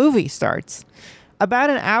then the movie starts. About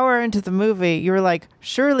an hour into the movie, you're like,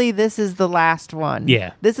 surely this is the last one.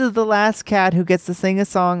 Yeah. This is the last cat who gets to sing a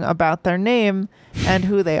song about their name and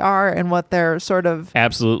who they are and what their sort of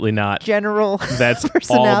Absolutely not. general That's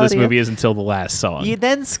personality all this is. movie is until the last song.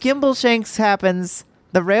 Then Skimbleshanks happens,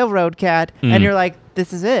 the railroad cat, and you're like,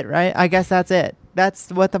 this is it, right? I guess that's it. That's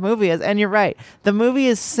what the movie is. And you're right. The movie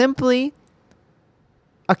is simply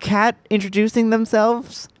a cat introducing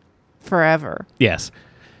themselves forever. Yes.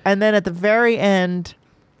 And then at the very end,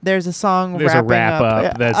 there's a song There's a wrapping wrap up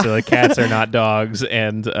Yeah. that's like cats are not dogs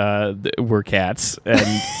and we're cats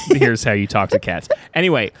and here's how you talk to cats.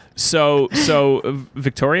 Anyway, so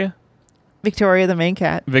Victoria Victoria, the main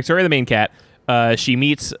cat. the main cat, she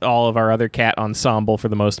meets all of our other cat ensemble for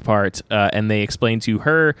the most part, and they explain to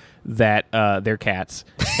her that they're cats.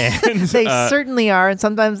 And They certainly are, and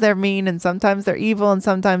sometimes they're mean, and sometimes they're evil, and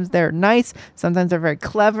sometimes they're nice, sometimes they're very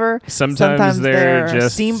clever, Sometimes they're a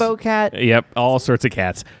just steamboat cat. Yep, all sorts of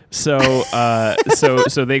cats. So,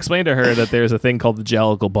 so they explain to her that there's a thing called the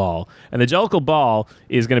Jellicle Ball, and the Jellicle Ball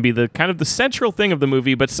is going to be the kind of the central thing of the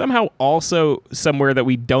movie, but somehow also somewhere that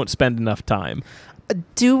we don't spend enough time.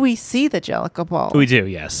 Do we see the Jellicle Ball? We do,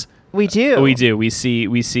 yes, We do. we do. We see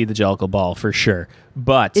the Jellicle Ball for sure,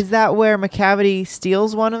 but Is that where McCavity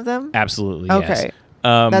steals one of them? absolutely Okay.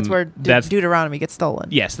 yes. That's where that's Deuteronomy gets stolen.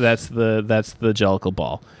 yes, that's the Jellicle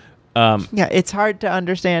Ball. Yeah, it's hard to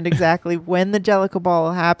understand exactly when the Jellicle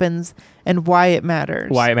Ball happens and why it matters.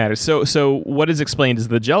 Why it matters. So what is explained is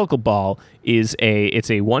the Jellicle Ball is it's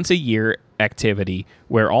a once a year activity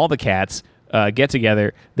where all the cats get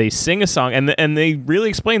together, they sing a song, and they really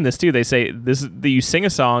explain this too. They say you sing a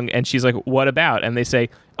song, and she's like, "What about?" And they say,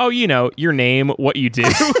 "Oh, you know, your name, what you do."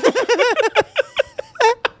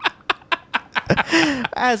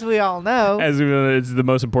 As we all know. As it's the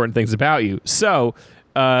most important things about you. So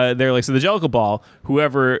they're like, so the Jellicle Ball,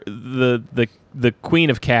 whoever the queen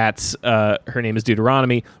of cats, her name is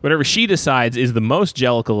Deuteronomy. Whatever she decides is the most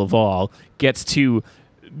Jellicle of all gets to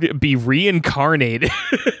be reincarnated.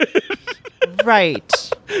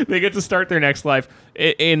 Right. They get to start their next life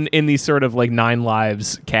in these sort of like 9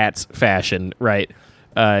 Lives cats fashion, right?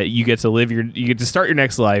 You get to start your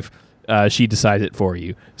next life. She decides it for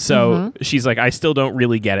you. So she's like, I still don't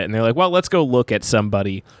really get it. And they're like, well, let's go look at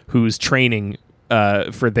somebody who's training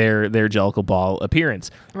for their Jellicle Ball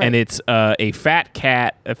appearance, and it's a fat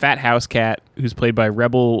house cat who's played by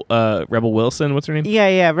Rebel Wilson. What's her name?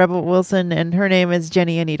 Yeah, Rebel Wilson, and her name is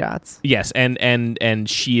Jenny Anydots. Yes, and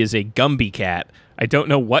she is a Gumby cat. I don't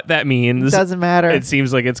know what that means. Doesn't matter. It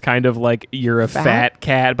seems like it's kind of like you're a fat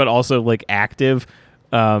cat, but also like active.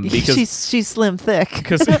 Because she's slim thick.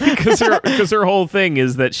 Because her whole thing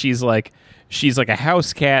is that she's like a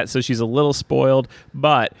house cat, so she's a little spoiled,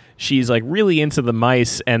 but she's like really into the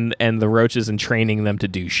mice and the roaches and training them to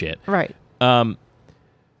do shit. Right.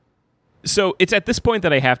 So it's at this point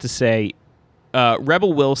that I have to say,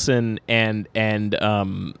 Rebel Wilson and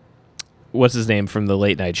what's his name from the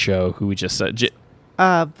late night show? Who we just said.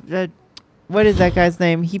 What is that guy's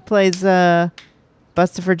name? He plays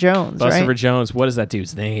Bustopher Jones. Bustopher Jones. What is that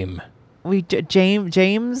dude's name? James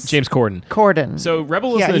Corden. So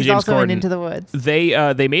Rebel Wilson and he's James also Corden. in Into the Woods.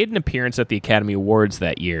 They made an appearance at the Academy Awards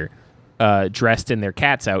that year, dressed in their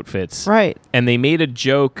cats' outfits. Right. And they made a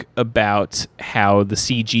joke about how the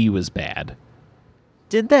CG was bad.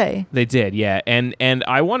 Did they? They did, yeah. And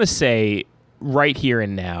I want to say right here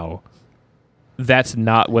and now, that's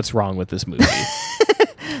not what's wrong with this movie.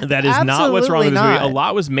 That is not what's wrong with this movie. A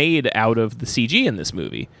lot was made out of the CG in this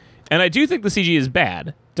movie. And I do think the CG is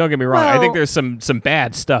bad. Don't get me wrong. I think there's some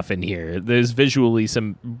bad stuff in here. There's visually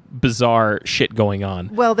some bizarre shit going on.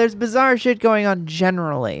 Well, there's bizarre shit going on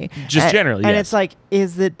generally. Generally, and yes. It's like,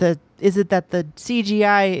 is it that the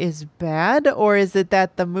CGI is bad, or is it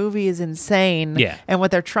that the movie is insane? Yeah. And what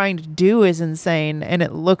they're trying to do is insane, and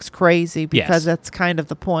it looks crazy because that's kind of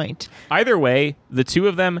the point. Either way, the two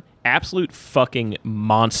of them, absolute fucking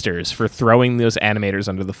monsters for throwing those animators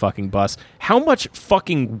under the fucking bus. How much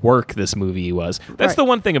fucking work this movie was. That's the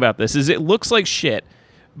one thing about this, is it looks like shit,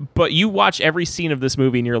 but you watch every scene of this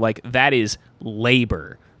movie and you're like, that is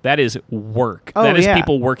labor. That is work. That is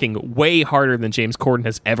people working way harder than James Corden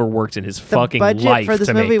has ever worked in his fucking life to make this happen. The budget for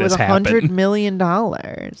this movie was $100 million.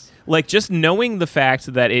 Like, just knowing the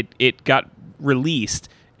fact that it got released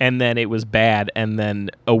and then it was bad, and then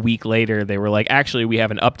a week later they were like, actually, we have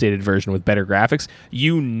an updated version with better graphics.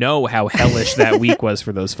 You know how hellish that week was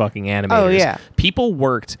for those fucking animators. Oh, yeah. People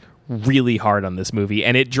worked really hard on this movie,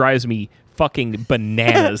 and it drives me fucking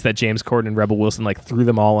bananas that James Corden and Rebel Wilson like threw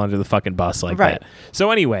them all under the fucking bus like that. So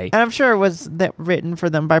anyway, and I'm sure it was written for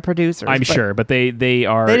them by producers. I'm sure, but they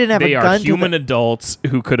are human adults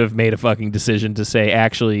who could have made a fucking decision to say,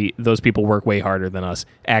 actually, those people work way harder than us.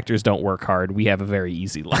 Actors don't work hard. We have a very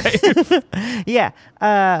easy life.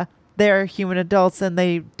 Yeah. They're human adults, and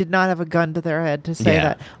they did not have a gun to their head to say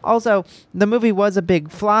that. Also, the movie was a big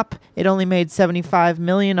flop. It only made $75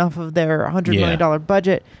 million off of their $100 million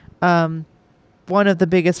budget. One of the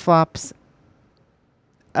biggest flops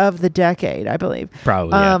of the decade, I believe.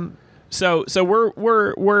 Probably. So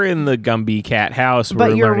we're in the Gumby cat house. But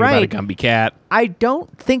we're you're learning about a Gumby cat. I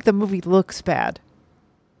don't think the movie looks bad.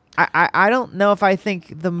 I don't know if I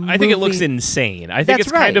think the movie... I think it looks insane. I think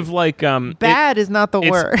it's kind of like... bad is not the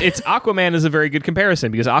word. It's Aquaman is a very good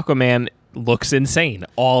comparison, because Aquaman looks insane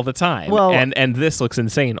all the time. Well, and this looks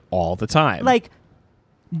insane all the time. Like,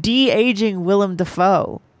 de-aging Willem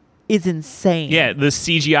Dafoe is insane. Yeah, the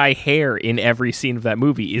CGI hair in every scene of that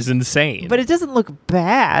movie is insane. But it doesn't look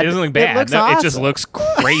bad. It doesn't look bad. It looks awesome. It just awesome. looks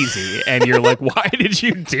crazy. And you're like, why did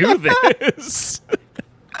you do this?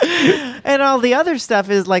 And all the other stuff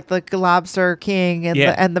is like the Lobster King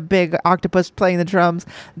and the big octopus playing the drums.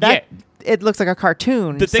 It looks like a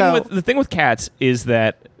cartoon. The thing with cats is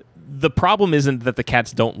that the problem isn't that the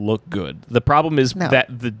cats don't look good. The problem is that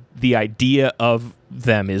the idea of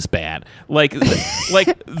them is bad. Like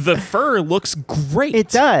the fur looks great. It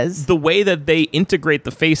does. The way that they integrate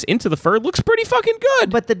the face into the fur looks pretty fucking good.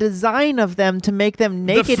 But the design of them to make them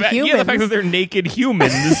naked humans. Yeah, the fact that they're naked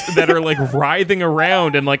humans that are like writhing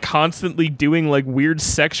around and like constantly doing like weird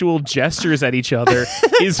sexual gestures at each other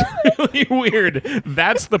is really weird.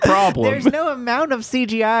 That's the problem. There's no amount of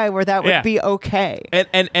CGI where that would be okay.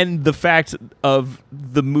 And the fact of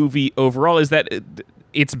the movie overall is that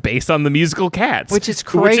it's based on the musical Cats, which is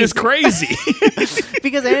crazy.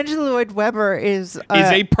 Because Andrew Lloyd Webber is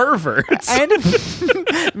a pervert and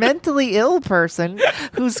a mentally ill person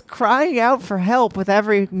who's crying out for help with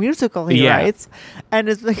every musical he writes, and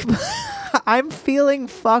is like, I'm feeling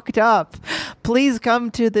fucked up. Please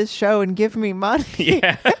come to this show and give me money.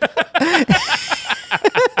 Yeah.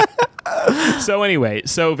 So anyway,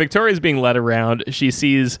 Victoria's being led around. She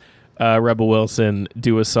sees Rebel Wilson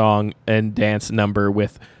do a song and dance number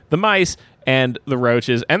with the mice and the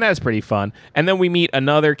roaches, and that's pretty fun. And then we meet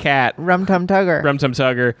another cat, Rum Tum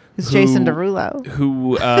Tugger. Who's Jason Derulo.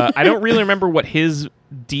 Who I don't really remember what his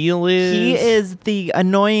deal is? He is the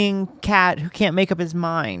annoying cat who can't make up his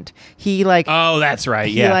mind. He like Oh, that's right.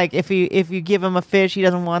 he Yeah. like if you give him a fish, he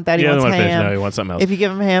doesn't want that. He wants doesn't want ham. fish. No, he wants something else. If you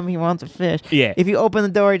give him ham, he wants a fish. Yeah. If you open the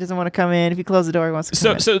door, he doesn't want to come in. If you close the door, he wants to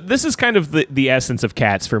come in. So this is kind of the essence of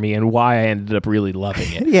Cats for me, and why I ended up really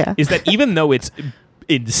loving it. Yeah. Is that even though it's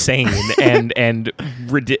insane and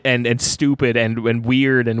stupid and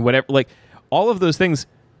weird and whatever, like all of those things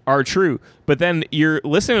are true, but then you're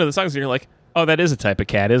listening to the songs and you're like, oh, that is a type of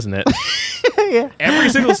cat, isn't it? Yeah. Every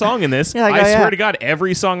single song in this, You're like, I oh, swear yeah. to God,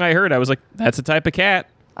 every song I heard, I was like, that's a type of cat.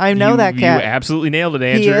 I know that cat. You absolutely nailed it,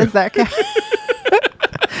 Andrew. He is that cat.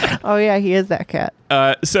 Oh yeah, he is that cat.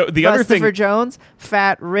 So the other thing, Christopher Jones,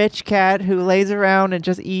 fat rich cat who lays around and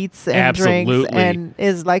just eats and drinks Absolutely.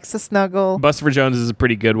 and likes to snuggle. Buster Jones is a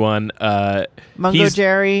pretty good one. Mungo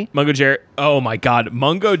Jerry. Mungo Jerry. Oh my God,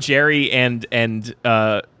 Mungo Jerry and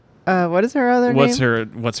What is her other what's name? her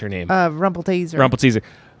name? Rumpelteazer. Rumpelteazer.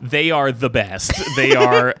 They are the best. They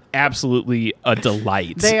are absolutely a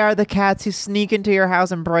delight. They are the cats who sneak into your house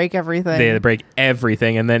and break everything. They break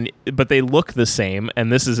everything, and but they look the same,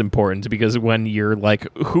 and this is important because when you're like,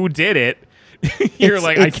 "Who did it?" You're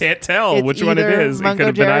like, I can't tell which one it either is. It Mungo could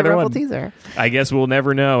have been Jerry either or one. Rumpelteazer. I guess we'll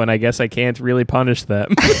never know, and I guess I can't really punish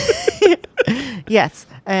them. Yes,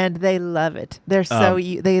 and they love it. They're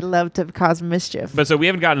they love to cause mischief. But so we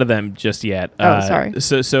haven't gotten to them just yet. Oh, sorry.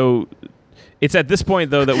 So it's at this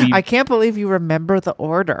point though that we. I can't believe you remember the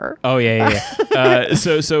order. Oh yeah.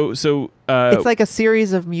 So It's like a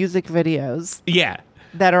series of music videos yeah.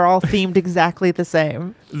 that are all themed exactly the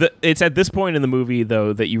same. It's at this point in the movie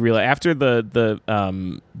though that you realize after the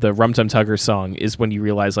Rum Tum Tugger song is when you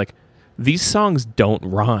realize like these songs don't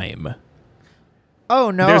rhyme. Oh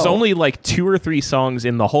no! There's only like 2 or 3 songs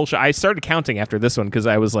in the whole show. I started counting after this one because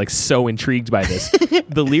I was like so intrigued by this.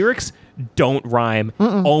 The lyrics don't rhyme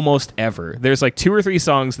almost ever. There's like 2 or 3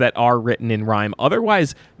 songs that are written in rhyme.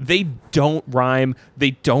 Otherwise, they don't rhyme.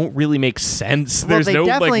 They don't really make sense. Well, There's they no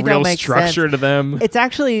definitely like don't real make structure sense. to them. It's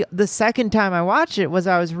actually the second time I watched it was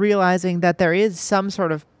I was realizing that there is some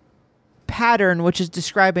sort of pattern which is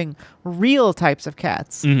describing real types of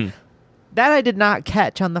cats. Mm-hmm. That I did not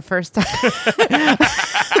catch on the first time.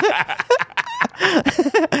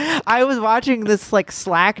 I was watching this like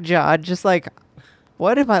slack jawed, just like,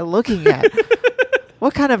 what am I looking at?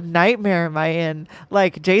 What kind of nightmare am I in?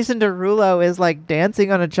 Like Jason Derulo is like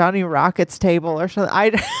dancing on a Johnny Rockets table or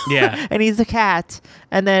something. Yeah. And he's a cat.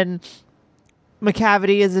 And then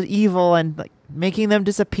McCavity is evil and like making them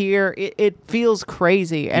disappear. It feels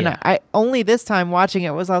crazy. And Yeah. I only this time watching it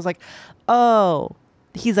I was like, oh,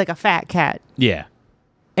 he's like a fat cat. Yeah.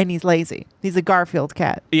 And he's lazy. He's a Garfield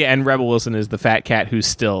cat. Yeah, and Rebel Wilson is the fat cat who's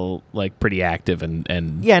still like pretty active and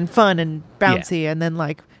Yeah, and fun and bouncy. And then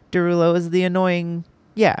like Derulo is the annoying.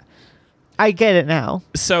 Yeah, I get it now.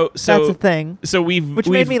 So That's a thing. So Which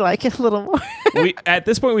made me like it a little more. At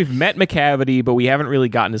this point we've met McCavity, but we haven't really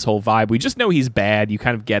gotten his whole vibe. We just know he's bad. You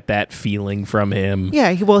kind of get that feeling from him.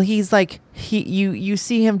 Yeah, he's like you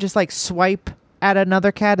see him just like swipe at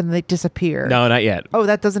another cat and they disappear. No, not yet. Oh,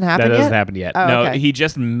 that doesn't happen That yet? doesn't happen yet. Oh, no, okay. he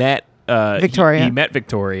just met Victoria. He met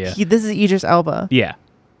Victoria. This is Idris Elba. Yeah.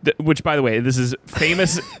 Which, by the way, this is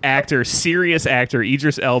famous actor, serious actor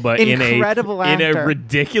Idris Elba Incredible in a actor.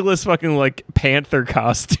 ridiculous fucking like panther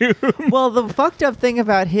costume. Well, the fucked up thing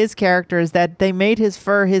about his character is that they made his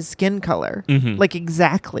fur his skin color, like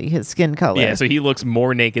exactly his skin color. Yeah, so he looks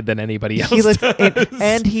more naked than anybody else. He looks, does.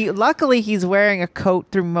 and luckily he's wearing a coat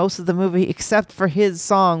through most of the movie, except for his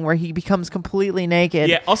song where he becomes completely naked.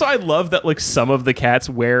 Yeah. Also, I love that like some of the cats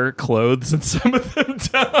wear clothes and some of them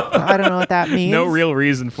don't. I don't know what that means. No real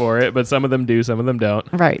reason for it, but some of them do, some of them don't.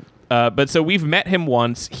 Right. But so we've met him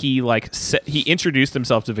once. He he introduced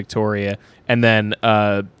himself to Victoria, and then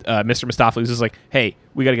Mr. Mistopheles is like, "Hey,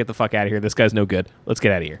 we got to get the fuck out of here. This guy's no good. Let's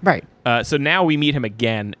get out of here." Right. So now we meet him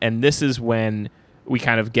again, and this is when we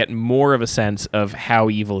kind of get more of a sense of how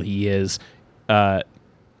evil he is, and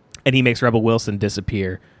he makes Rebel Wilson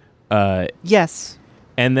disappear. Yes.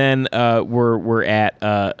 And then we're at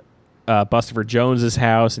Buster Jones's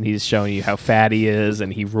house, and he's showing you how fat he is,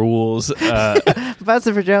 and he rules.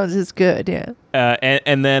 Buster Jones is good. Yeah.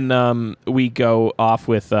 And then we go off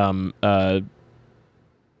with the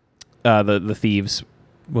thieves.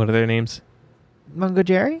 What are their names? Mungo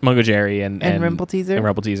Jerry Mungo Jerry and Rumpelteazer. And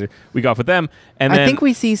Rumpelteazer. We go off with them, and I then think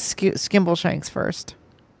we see Skimbleshanks first.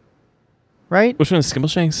 Right. which one is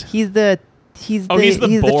Skimbleshanks? He's the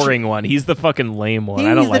boring one. He's the fucking lame one.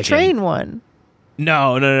 I don't He's like the train him. one.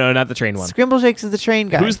 No, not the train one. Skimbleshanks is the train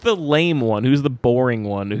guy. Who's the lame one? Who's the boring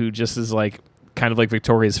one? Who just is like kind of like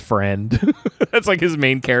Victoria's friend? That's like his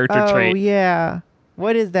main character trait. Oh yeah.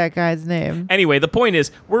 What is that guy's name? Anyway, the point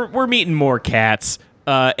is we're meeting more cats,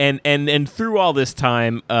 and through all this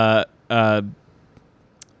time,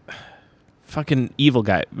 fucking evil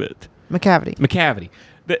guy, McCavity.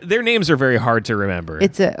 Their names are very hard to remember.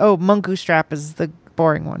 It's Munkustrap is the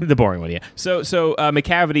boring one. The boring one, yeah. So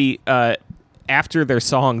McCavity, after their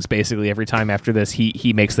songs, basically every time after this,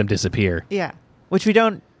 he makes them disappear. Yeah, which we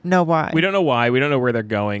don't know why. We don't know why. We don't know where they're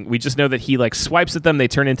going. We just know that he like swipes at them, they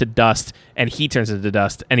turn into dust, and he turns into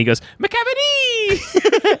dust, and he goes,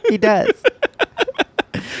 McCavity! He does.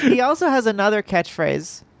 He also has another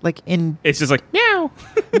catchphrase, like It's just like, meow.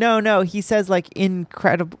 No, he says like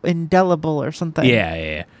indelible or something.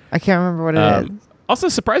 Yeah. I can't remember what it is. Also,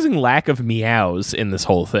 surprising lack of meows in this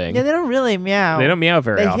whole thing. Yeah, they don't really meow. They don't meow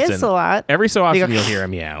very often. They hiss a lot. Every so often go, you'll hear a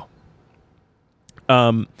meow.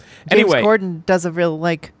 James Anyway, Corden does a real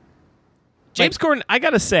James Corden, I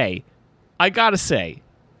gotta say,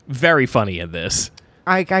 very funny in this.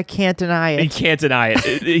 I can't deny it. You can't deny it.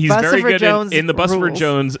 He's very good in the Bustopher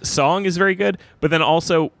Jones song is very good, but then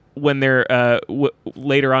also when they're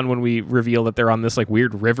later on when we reveal that they're on this like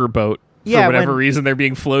weird riverboat for whatever reason, they're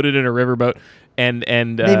being floated in a riverboat and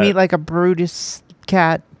they meet like a Brutus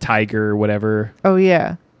cat, tiger, whatever. Oh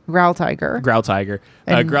yeah, Growl Tiger. Growl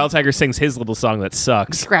Tiger sings his little song that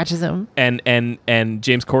sucks. Scratches him. And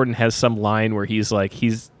James Corden has some line where he's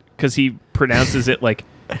because he pronounces it like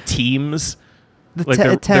teams.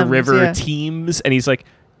 The river Thames, and he's like,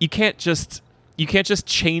 you can't just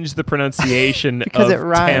change the pronunciation of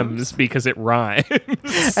Thames because it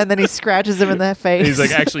rhymes. And then he scratches him in the face. And he's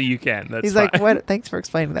like, actually, you can. That's he's fine. like, what? Thanks for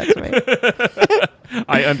explaining that to me.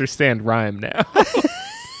 I understand rhyme now.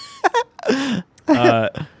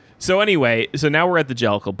 So anyway, now we're at the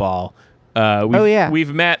Jellicle Ball.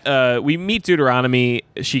 We've met. We meet Deuteronomy.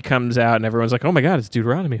 She comes out, and everyone's like, "Oh my God, it's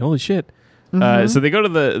Deuteronomy! Holy shit!" So they go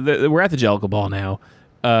to we're at the Jellicle Ball now.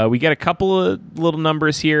 We get a couple of little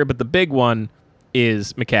numbers here, but the big one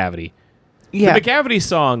is McCavity. Yeah. The McCavity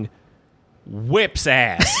song whips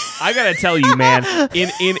ass. I gotta tell you, man,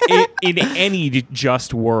 in any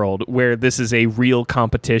just world where this is a real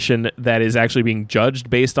competition that is actually being judged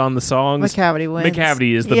based on the songs, McCavity wins.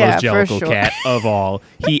 McCavity is the most Jellicle cat of all.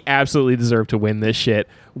 He absolutely deserved to win this shit.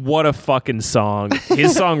 What a fucking song.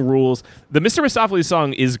 His song rules. The Mr. Mistopheles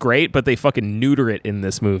song is great, but they fucking neuter it in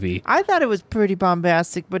this movie. I thought it was pretty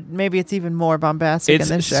bombastic, but maybe it's even more bombastic in this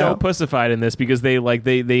show. It's so pussified in this because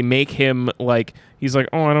they make him like, he's like,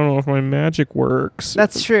 oh, I don't know if my magic works.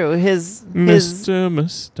 That's true. His Mr.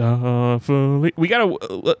 Mistopheles. We gotta.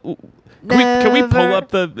 Can we pull up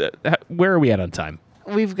the? Where are we at on time?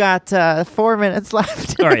 We've got 4 minutes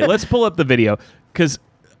left. All right, let's pull up the video because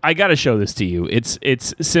I got to show this to you.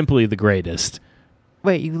 It's simply the greatest.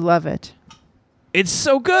 Wait, you love it? It's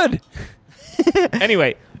so good.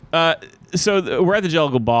 Anyway, so we're at the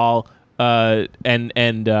Jellicle Ball, and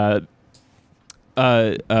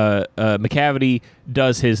McCavity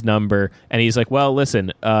does his number, and he's like, "Well,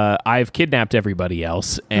 listen, I've kidnapped everybody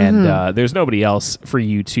else, and there's nobody else for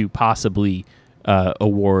you to possibly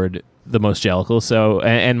award the most Jellicle, so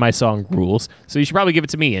and my song rules, so you should probably give it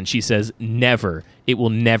to me." And she says, "Never. It will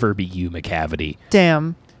never be you, McCavity."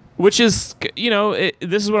 Damn. Which is,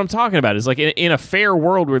 this is what I'm talking about. Is like in a fair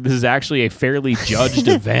world where this is actually a fairly judged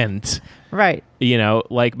event, right?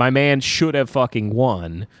 Like my man should have fucking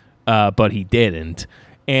won, but he didn't.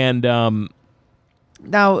 And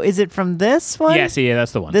now, is it from this one? Yes, yeah,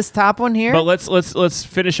 that's the one. This top one here. But let's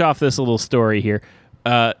finish off this little story here.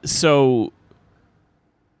 So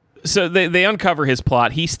they uncover his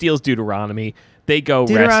plot. He steals Deuteronomy. They go.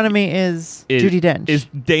 Deuteronomy is Judi Dench. Is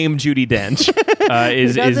Dame Judi Dench?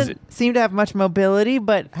 Who doesn't seem to have much mobility,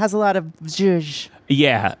 but has a lot of zhuzh.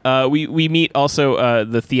 Yeah. We meet also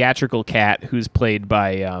the theatrical cat, who's played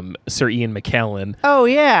by Sir Ian McKellen. Oh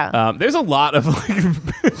yeah. There's a lot of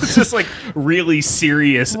just like really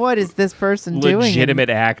serious. What is this person doing? Legitimate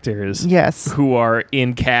actors. Yes. Who are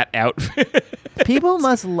in cat outfits. People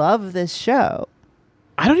must love this show.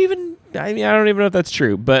 I don't even know if that's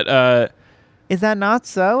true, but is that not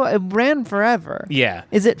so? It ran forever. Yeah.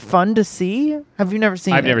 Is it fun to see? Have you never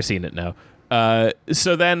seen it? I've never seen it, no.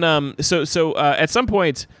 So then at some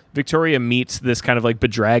point Victoria meets this kind of like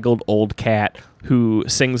bedraggled old cat who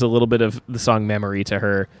sings a little bit of the song Memory to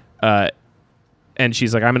her. And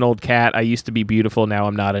she's like, "I'm an old cat. I used to be beautiful. Now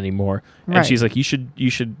I'm not anymore." Right. And she's like, You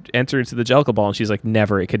should enter into the Jellicle Ball." And she's like,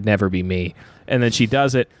 "Never. It could never be me." And then she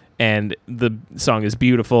does it, and the song is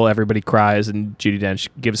beautiful. Everybody cries, and Judi Dench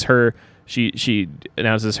gives her. She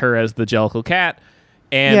announces her as the Jellicle cat,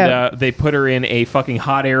 and they put her in a fucking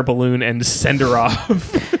hot air balloon and send her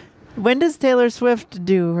off. When does Taylor Swift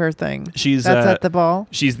do her thing? That's at the ball.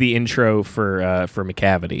 She's the intro for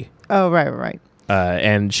McCavity. Oh, right.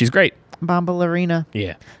 And she's great. Bombalurina.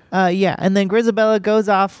 Yeah. Yeah. And then Grisabella goes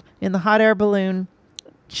off in the hot air balloon.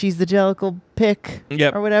 She's the Jellicle pick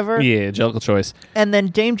or whatever. Yeah, Jellicle choice. And then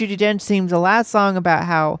Dame Judi Dench sings the last song about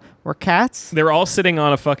how we're cats. They're all sitting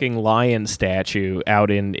on a fucking lion statue out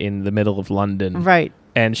in the middle of London. Right.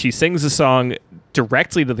 And she sings a song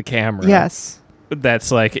directly to the camera. Yes.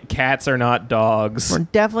 That's like, cats are not dogs. We're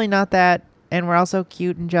definitely not that. And we're also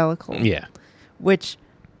cute and Jellicle. Yeah. Which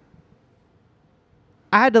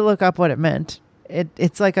I had to look up what it meant.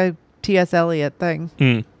 It's like a T.S. Eliot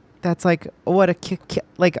thing. That's like what a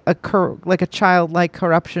childlike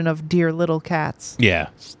corruption of dear little cats. Yeah.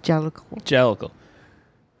 Jellicle.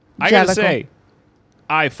 I gotta say,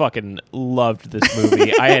 I fucking loved this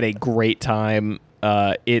movie. I had a great time.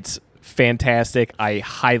 It's fantastic. I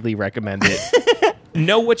highly recommend it.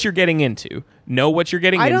 Know what you're getting into.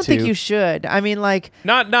 I don't think you should. I mean, like,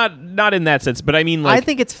 not in that sense, but I mean, like, I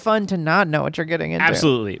think it's fun to not know what you're getting into.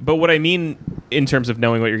 Absolutely. But what I mean in terms of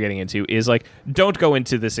knowing what you're getting into is, like, don't go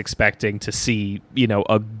into this expecting to see,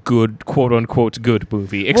 a good, quote unquote, good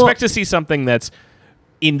movie. Expect to see something that's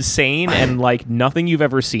insane and like nothing you've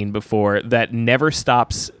ever seen before, that never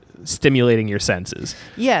stops stimulating your senses.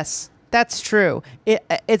 Yes, that's true.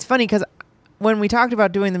 It's funny because when we talked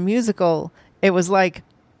about doing the musical, it was like,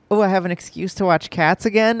 oh, I have an excuse to watch Cats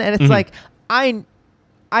again. And it's like, I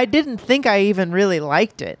didn't think I even really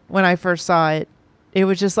liked it when I first saw it. It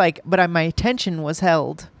was just like, but my attention was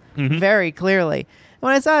held very clearly.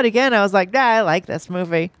 When I saw it again, I was like, I like this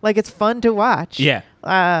movie. Like, it's fun to watch. Yeah.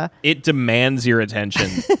 It demands your attention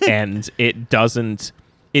and it doesn't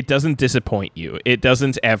disappoint you. It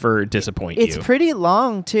doesn't ever disappoint you. It's pretty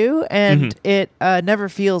long too, and it never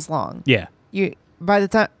feels long. Yeah. By the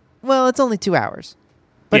time, well, it's only 2 hours.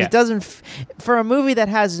 But Yeah. it doesn't, for a movie that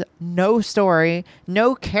has no story,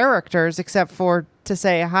 no characters except for to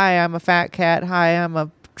say, hi, I'm a fat cat, hi, I'm a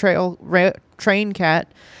train cat,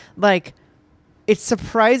 like, it's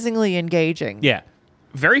surprisingly engaging. Yeah.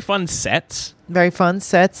 Very fun sets. Very fun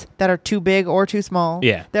sets that are too big or too small.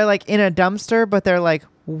 Yeah. They're like in a dumpster, but they're like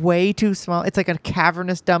way too small. It's like a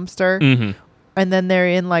cavernous dumpster. And then they're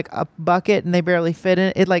in like a bucket and they barely fit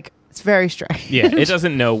in it. It's very strange. Yeah, it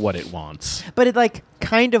doesn't know what it wants. But it like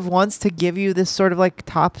kind of wants to give you this sort of like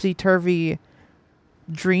topsy-turvy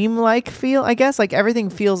dream-like feel, I guess. Like everything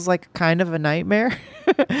feels like kind of a nightmare,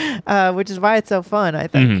 which is why it's so fun, I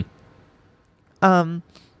think.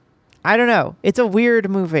 I don't know. It's a weird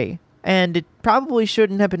movie, and it probably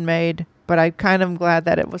shouldn't have been made, but I kind of am glad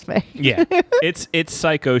that it was made. Yeah. It's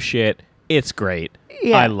psycho shit. It's great.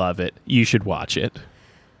 Yeah. I love it. You should watch it.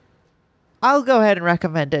 I'll go ahead and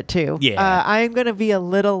recommend it too. Yeah. I'm going to be a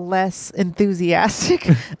little less enthusiastic.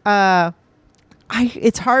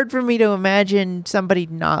 It's hard for me to imagine somebody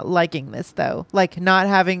not liking this though. Like not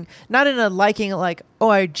in a liking like, oh,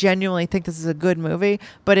 I genuinely think this is a good movie,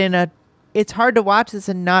 but it's hard to watch this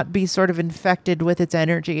and not be sort of infected with its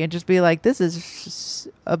energy and just be like, this is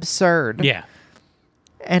absurd. Yeah.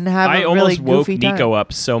 And have I a almost really woke goofy Nico time.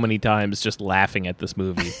 up so many times just laughing at this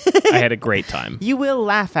movie. I had a great time. You will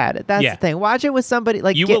laugh at it. That's the thing. Watch it with somebody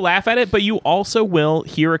like you will laugh at it, but you also will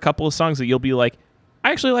hear a couple of songs that you'll be like,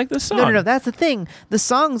 I actually like this song. No. That's the thing. The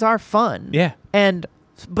songs are fun. Yeah.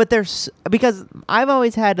 But there's because I've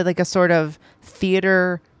always had like a sort of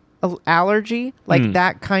theater allergy, like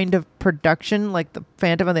that kind of production, like the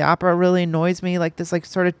Phantom of the Opera really annoys me. Like this, like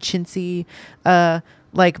sort of chintzy,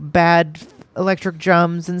 like bad electric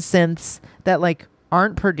drums and synths that like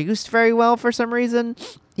aren't produced very well for some reason,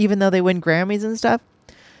 even though they win Grammys and stuff.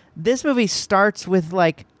 This movie starts with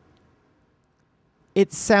like,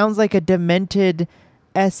 it sounds like a demented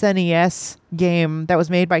SNES game that was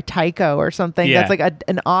made by Tycho or something. Yeah. That's like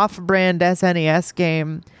an off-brand SNES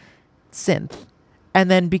game synth,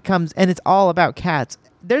 and then and it's all about cats.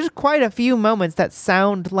 There's quite a few moments that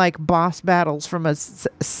sound like boss battles from a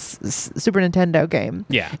Super Nintendo game.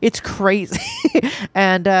 Yeah. It's crazy.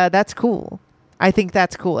 And that's cool. I think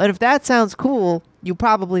that's cool. And if that sounds cool, you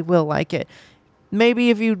probably will like it.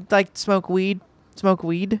 Maybe if you like smoke weed,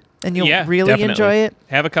 and you'll really definitely enjoy it.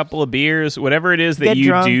 Have a couple of beers, whatever it is that Get you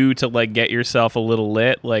drunk. do to like get yourself a little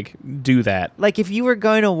lit, like do that. Like if you were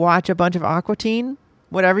going to watch a bunch of Aqua Teen,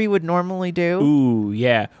 whatever you would normally do. Ooh,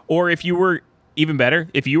 yeah. Or if you were, even better,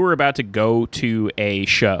 if you were about to go to a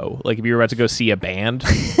show, like if you were about to go see a band,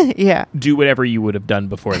 Yeah. do whatever you would have done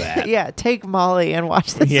before that. Yeah, take Molly and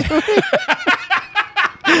watch this. Yeah.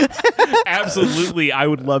 Absolutely, I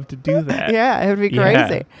would love to do that. Yeah, it would be Yeah.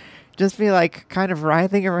 crazy. Just be like kind of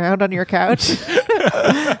writhing around on your couch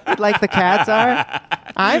like the cats are.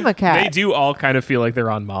 I'm a cat. They do all kind of feel like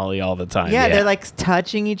they're on Molly all the time. Yeah, they're like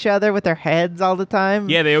touching each other with their heads all the time.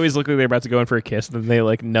 Yeah, they always look like they're about to go in for a kiss, and then they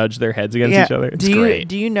like nudge their heads against each other. It's great.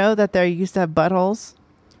 Do you know that they used to have buttholes?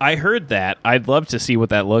 I heard that. I'd love to see what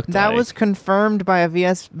that looked like. That was confirmed by a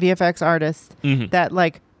VFX artist. That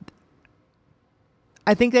like,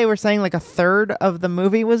 I think they were saying like a third of the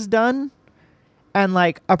movie was done. And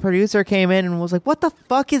like a producer came in and was like, "What the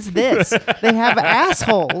fuck is this? They have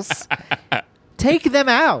assholes. Take them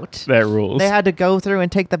out." That rules. They had to go through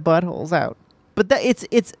and take the buttholes out. But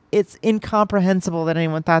it's incomprehensible that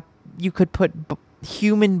anyone thought you could put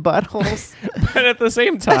human buttholes. But at the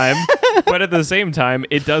same time,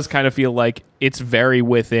 it does kind of feel like it's very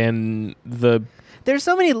within the. There's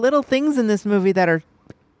so many little things in this movie that are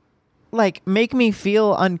like make me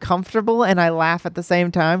feel uncomfortable and I laugh at the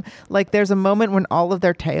same time. Like there's a moment when all of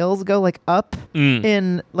their tails go like up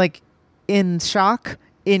in shock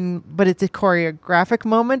but it's a choreographic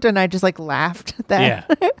moment and I just like laughed at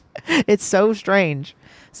that. Yeah. It's so strange.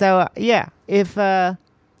 So yeah, if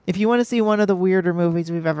you want to see one of the weirder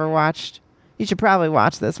movies we've ever watched, you should probably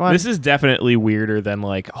watch this one. This is definitely weirder than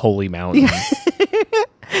like Holy Mountain.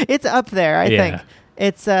 It's up there, I think.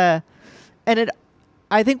 It's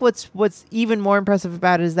I think what's even more impressive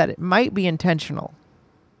about it is that it might be intentional.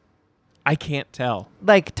 I can't tell.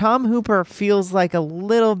 Like Tom Hooper feels like a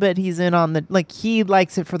little bit he's in on the like he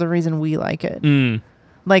likes it for the reason we like it.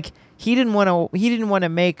 Like he didn't want to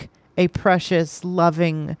make a precious,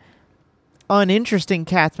 loving, uninteresting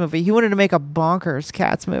Cats movie. He wanted to make a bonkers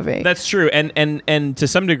Cats movie. That's true. And to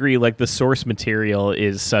some degree, like the source material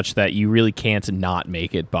is such that you really can't not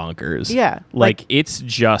make it bonkers. Yeah. Like it's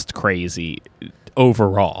just crazy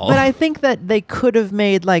overall. But I think that they could have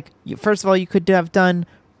made like, first of all, you could have done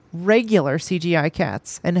regular CGI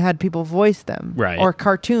cats and had people voice them. Right. Or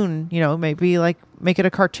cartoon, maybe like make it a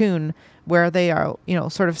cartoon where they are,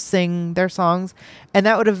 sort of sing their songs. And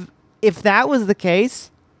that would have, if that was the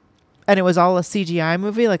case and it was all a CGI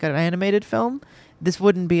movie, like an animated film, this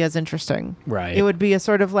wouldn't be as interesting. Right. It would be a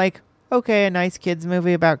sort of like, okay, a nice kids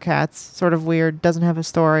movie about cats, sort of weird, doesn't have a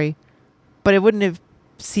story, but it wouldn't have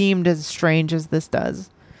seemed as strange as this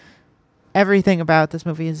does. Everything about this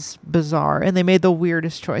movie is bizarre, and they made the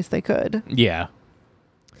weirdest choice they could. Yeah.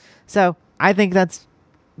 So I think that's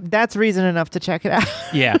reason enough to check it out.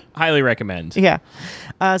 Yeah, highly recommend. Yeah.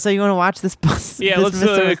 So you want to watch this? Yeah, let's do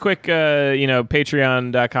a quick,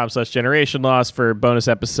 patreon.com/Generation Loss for bonus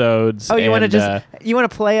episodes. Oh, you want to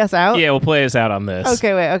play us out? Yeah, we'll play us out on this.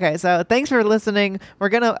 Okay. So thanks for listening. We're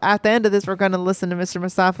gonna at the end of this, we're gonna listen to Mr.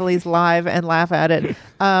 Mistopheles live and laugh at it.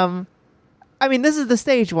 I mean, this is the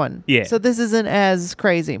stage one. Yeah. So this isn't as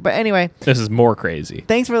crazy. But anyway. This is more crazy.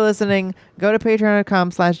 Thanks for listening. Go to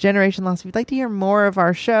patreon.com/Generation Loss if you'd like to hear more of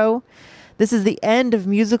our show. This is the end of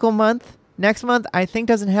musical month. Next month, I think,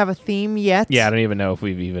 doesn't have a theme yet. Yeah, I don't even know if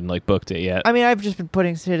we've even booked it yet. I mean, I've just been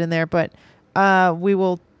putting shit in there, but we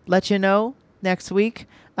will let you know next week.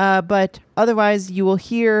 But otherwise, you will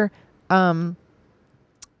hear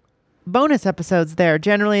bonus episodes there.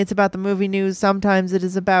 Generally, it's about the movie news. Sometimes it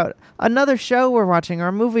is about another show we're watching or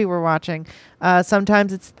a movie we're watching.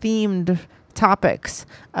 Sometimes it's themed topics.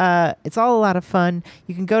 It's all a lot of fun.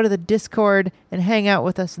 You can go to the Discord and hang out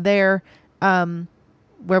with us there,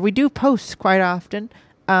 where we do post quite often.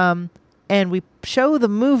 And we show the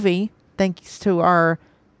movie, thanks to our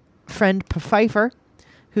friend Pfeiffer,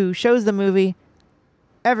 who shows the movie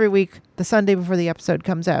every week, the Sunday before the episode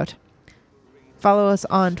comes out. Follow us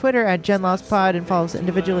on Twitter at GenLostPod and follow us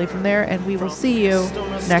individually from there, and we will see you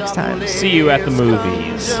next time. See you at the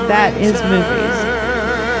movies. That is movies.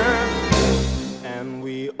 And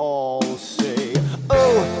we all say,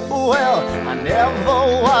 oh, well, I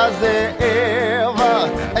never was there ever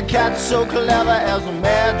a cat so clever as a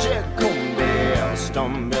magical beast,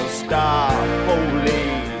 Mr.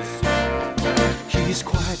 Foley's. He's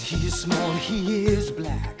quiet, he is small, he is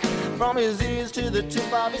black. From his ears to the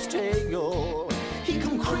tip of his tail, he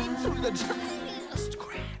can creep through the tiniest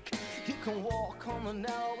crack. He can walk on the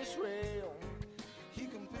narrowest rail.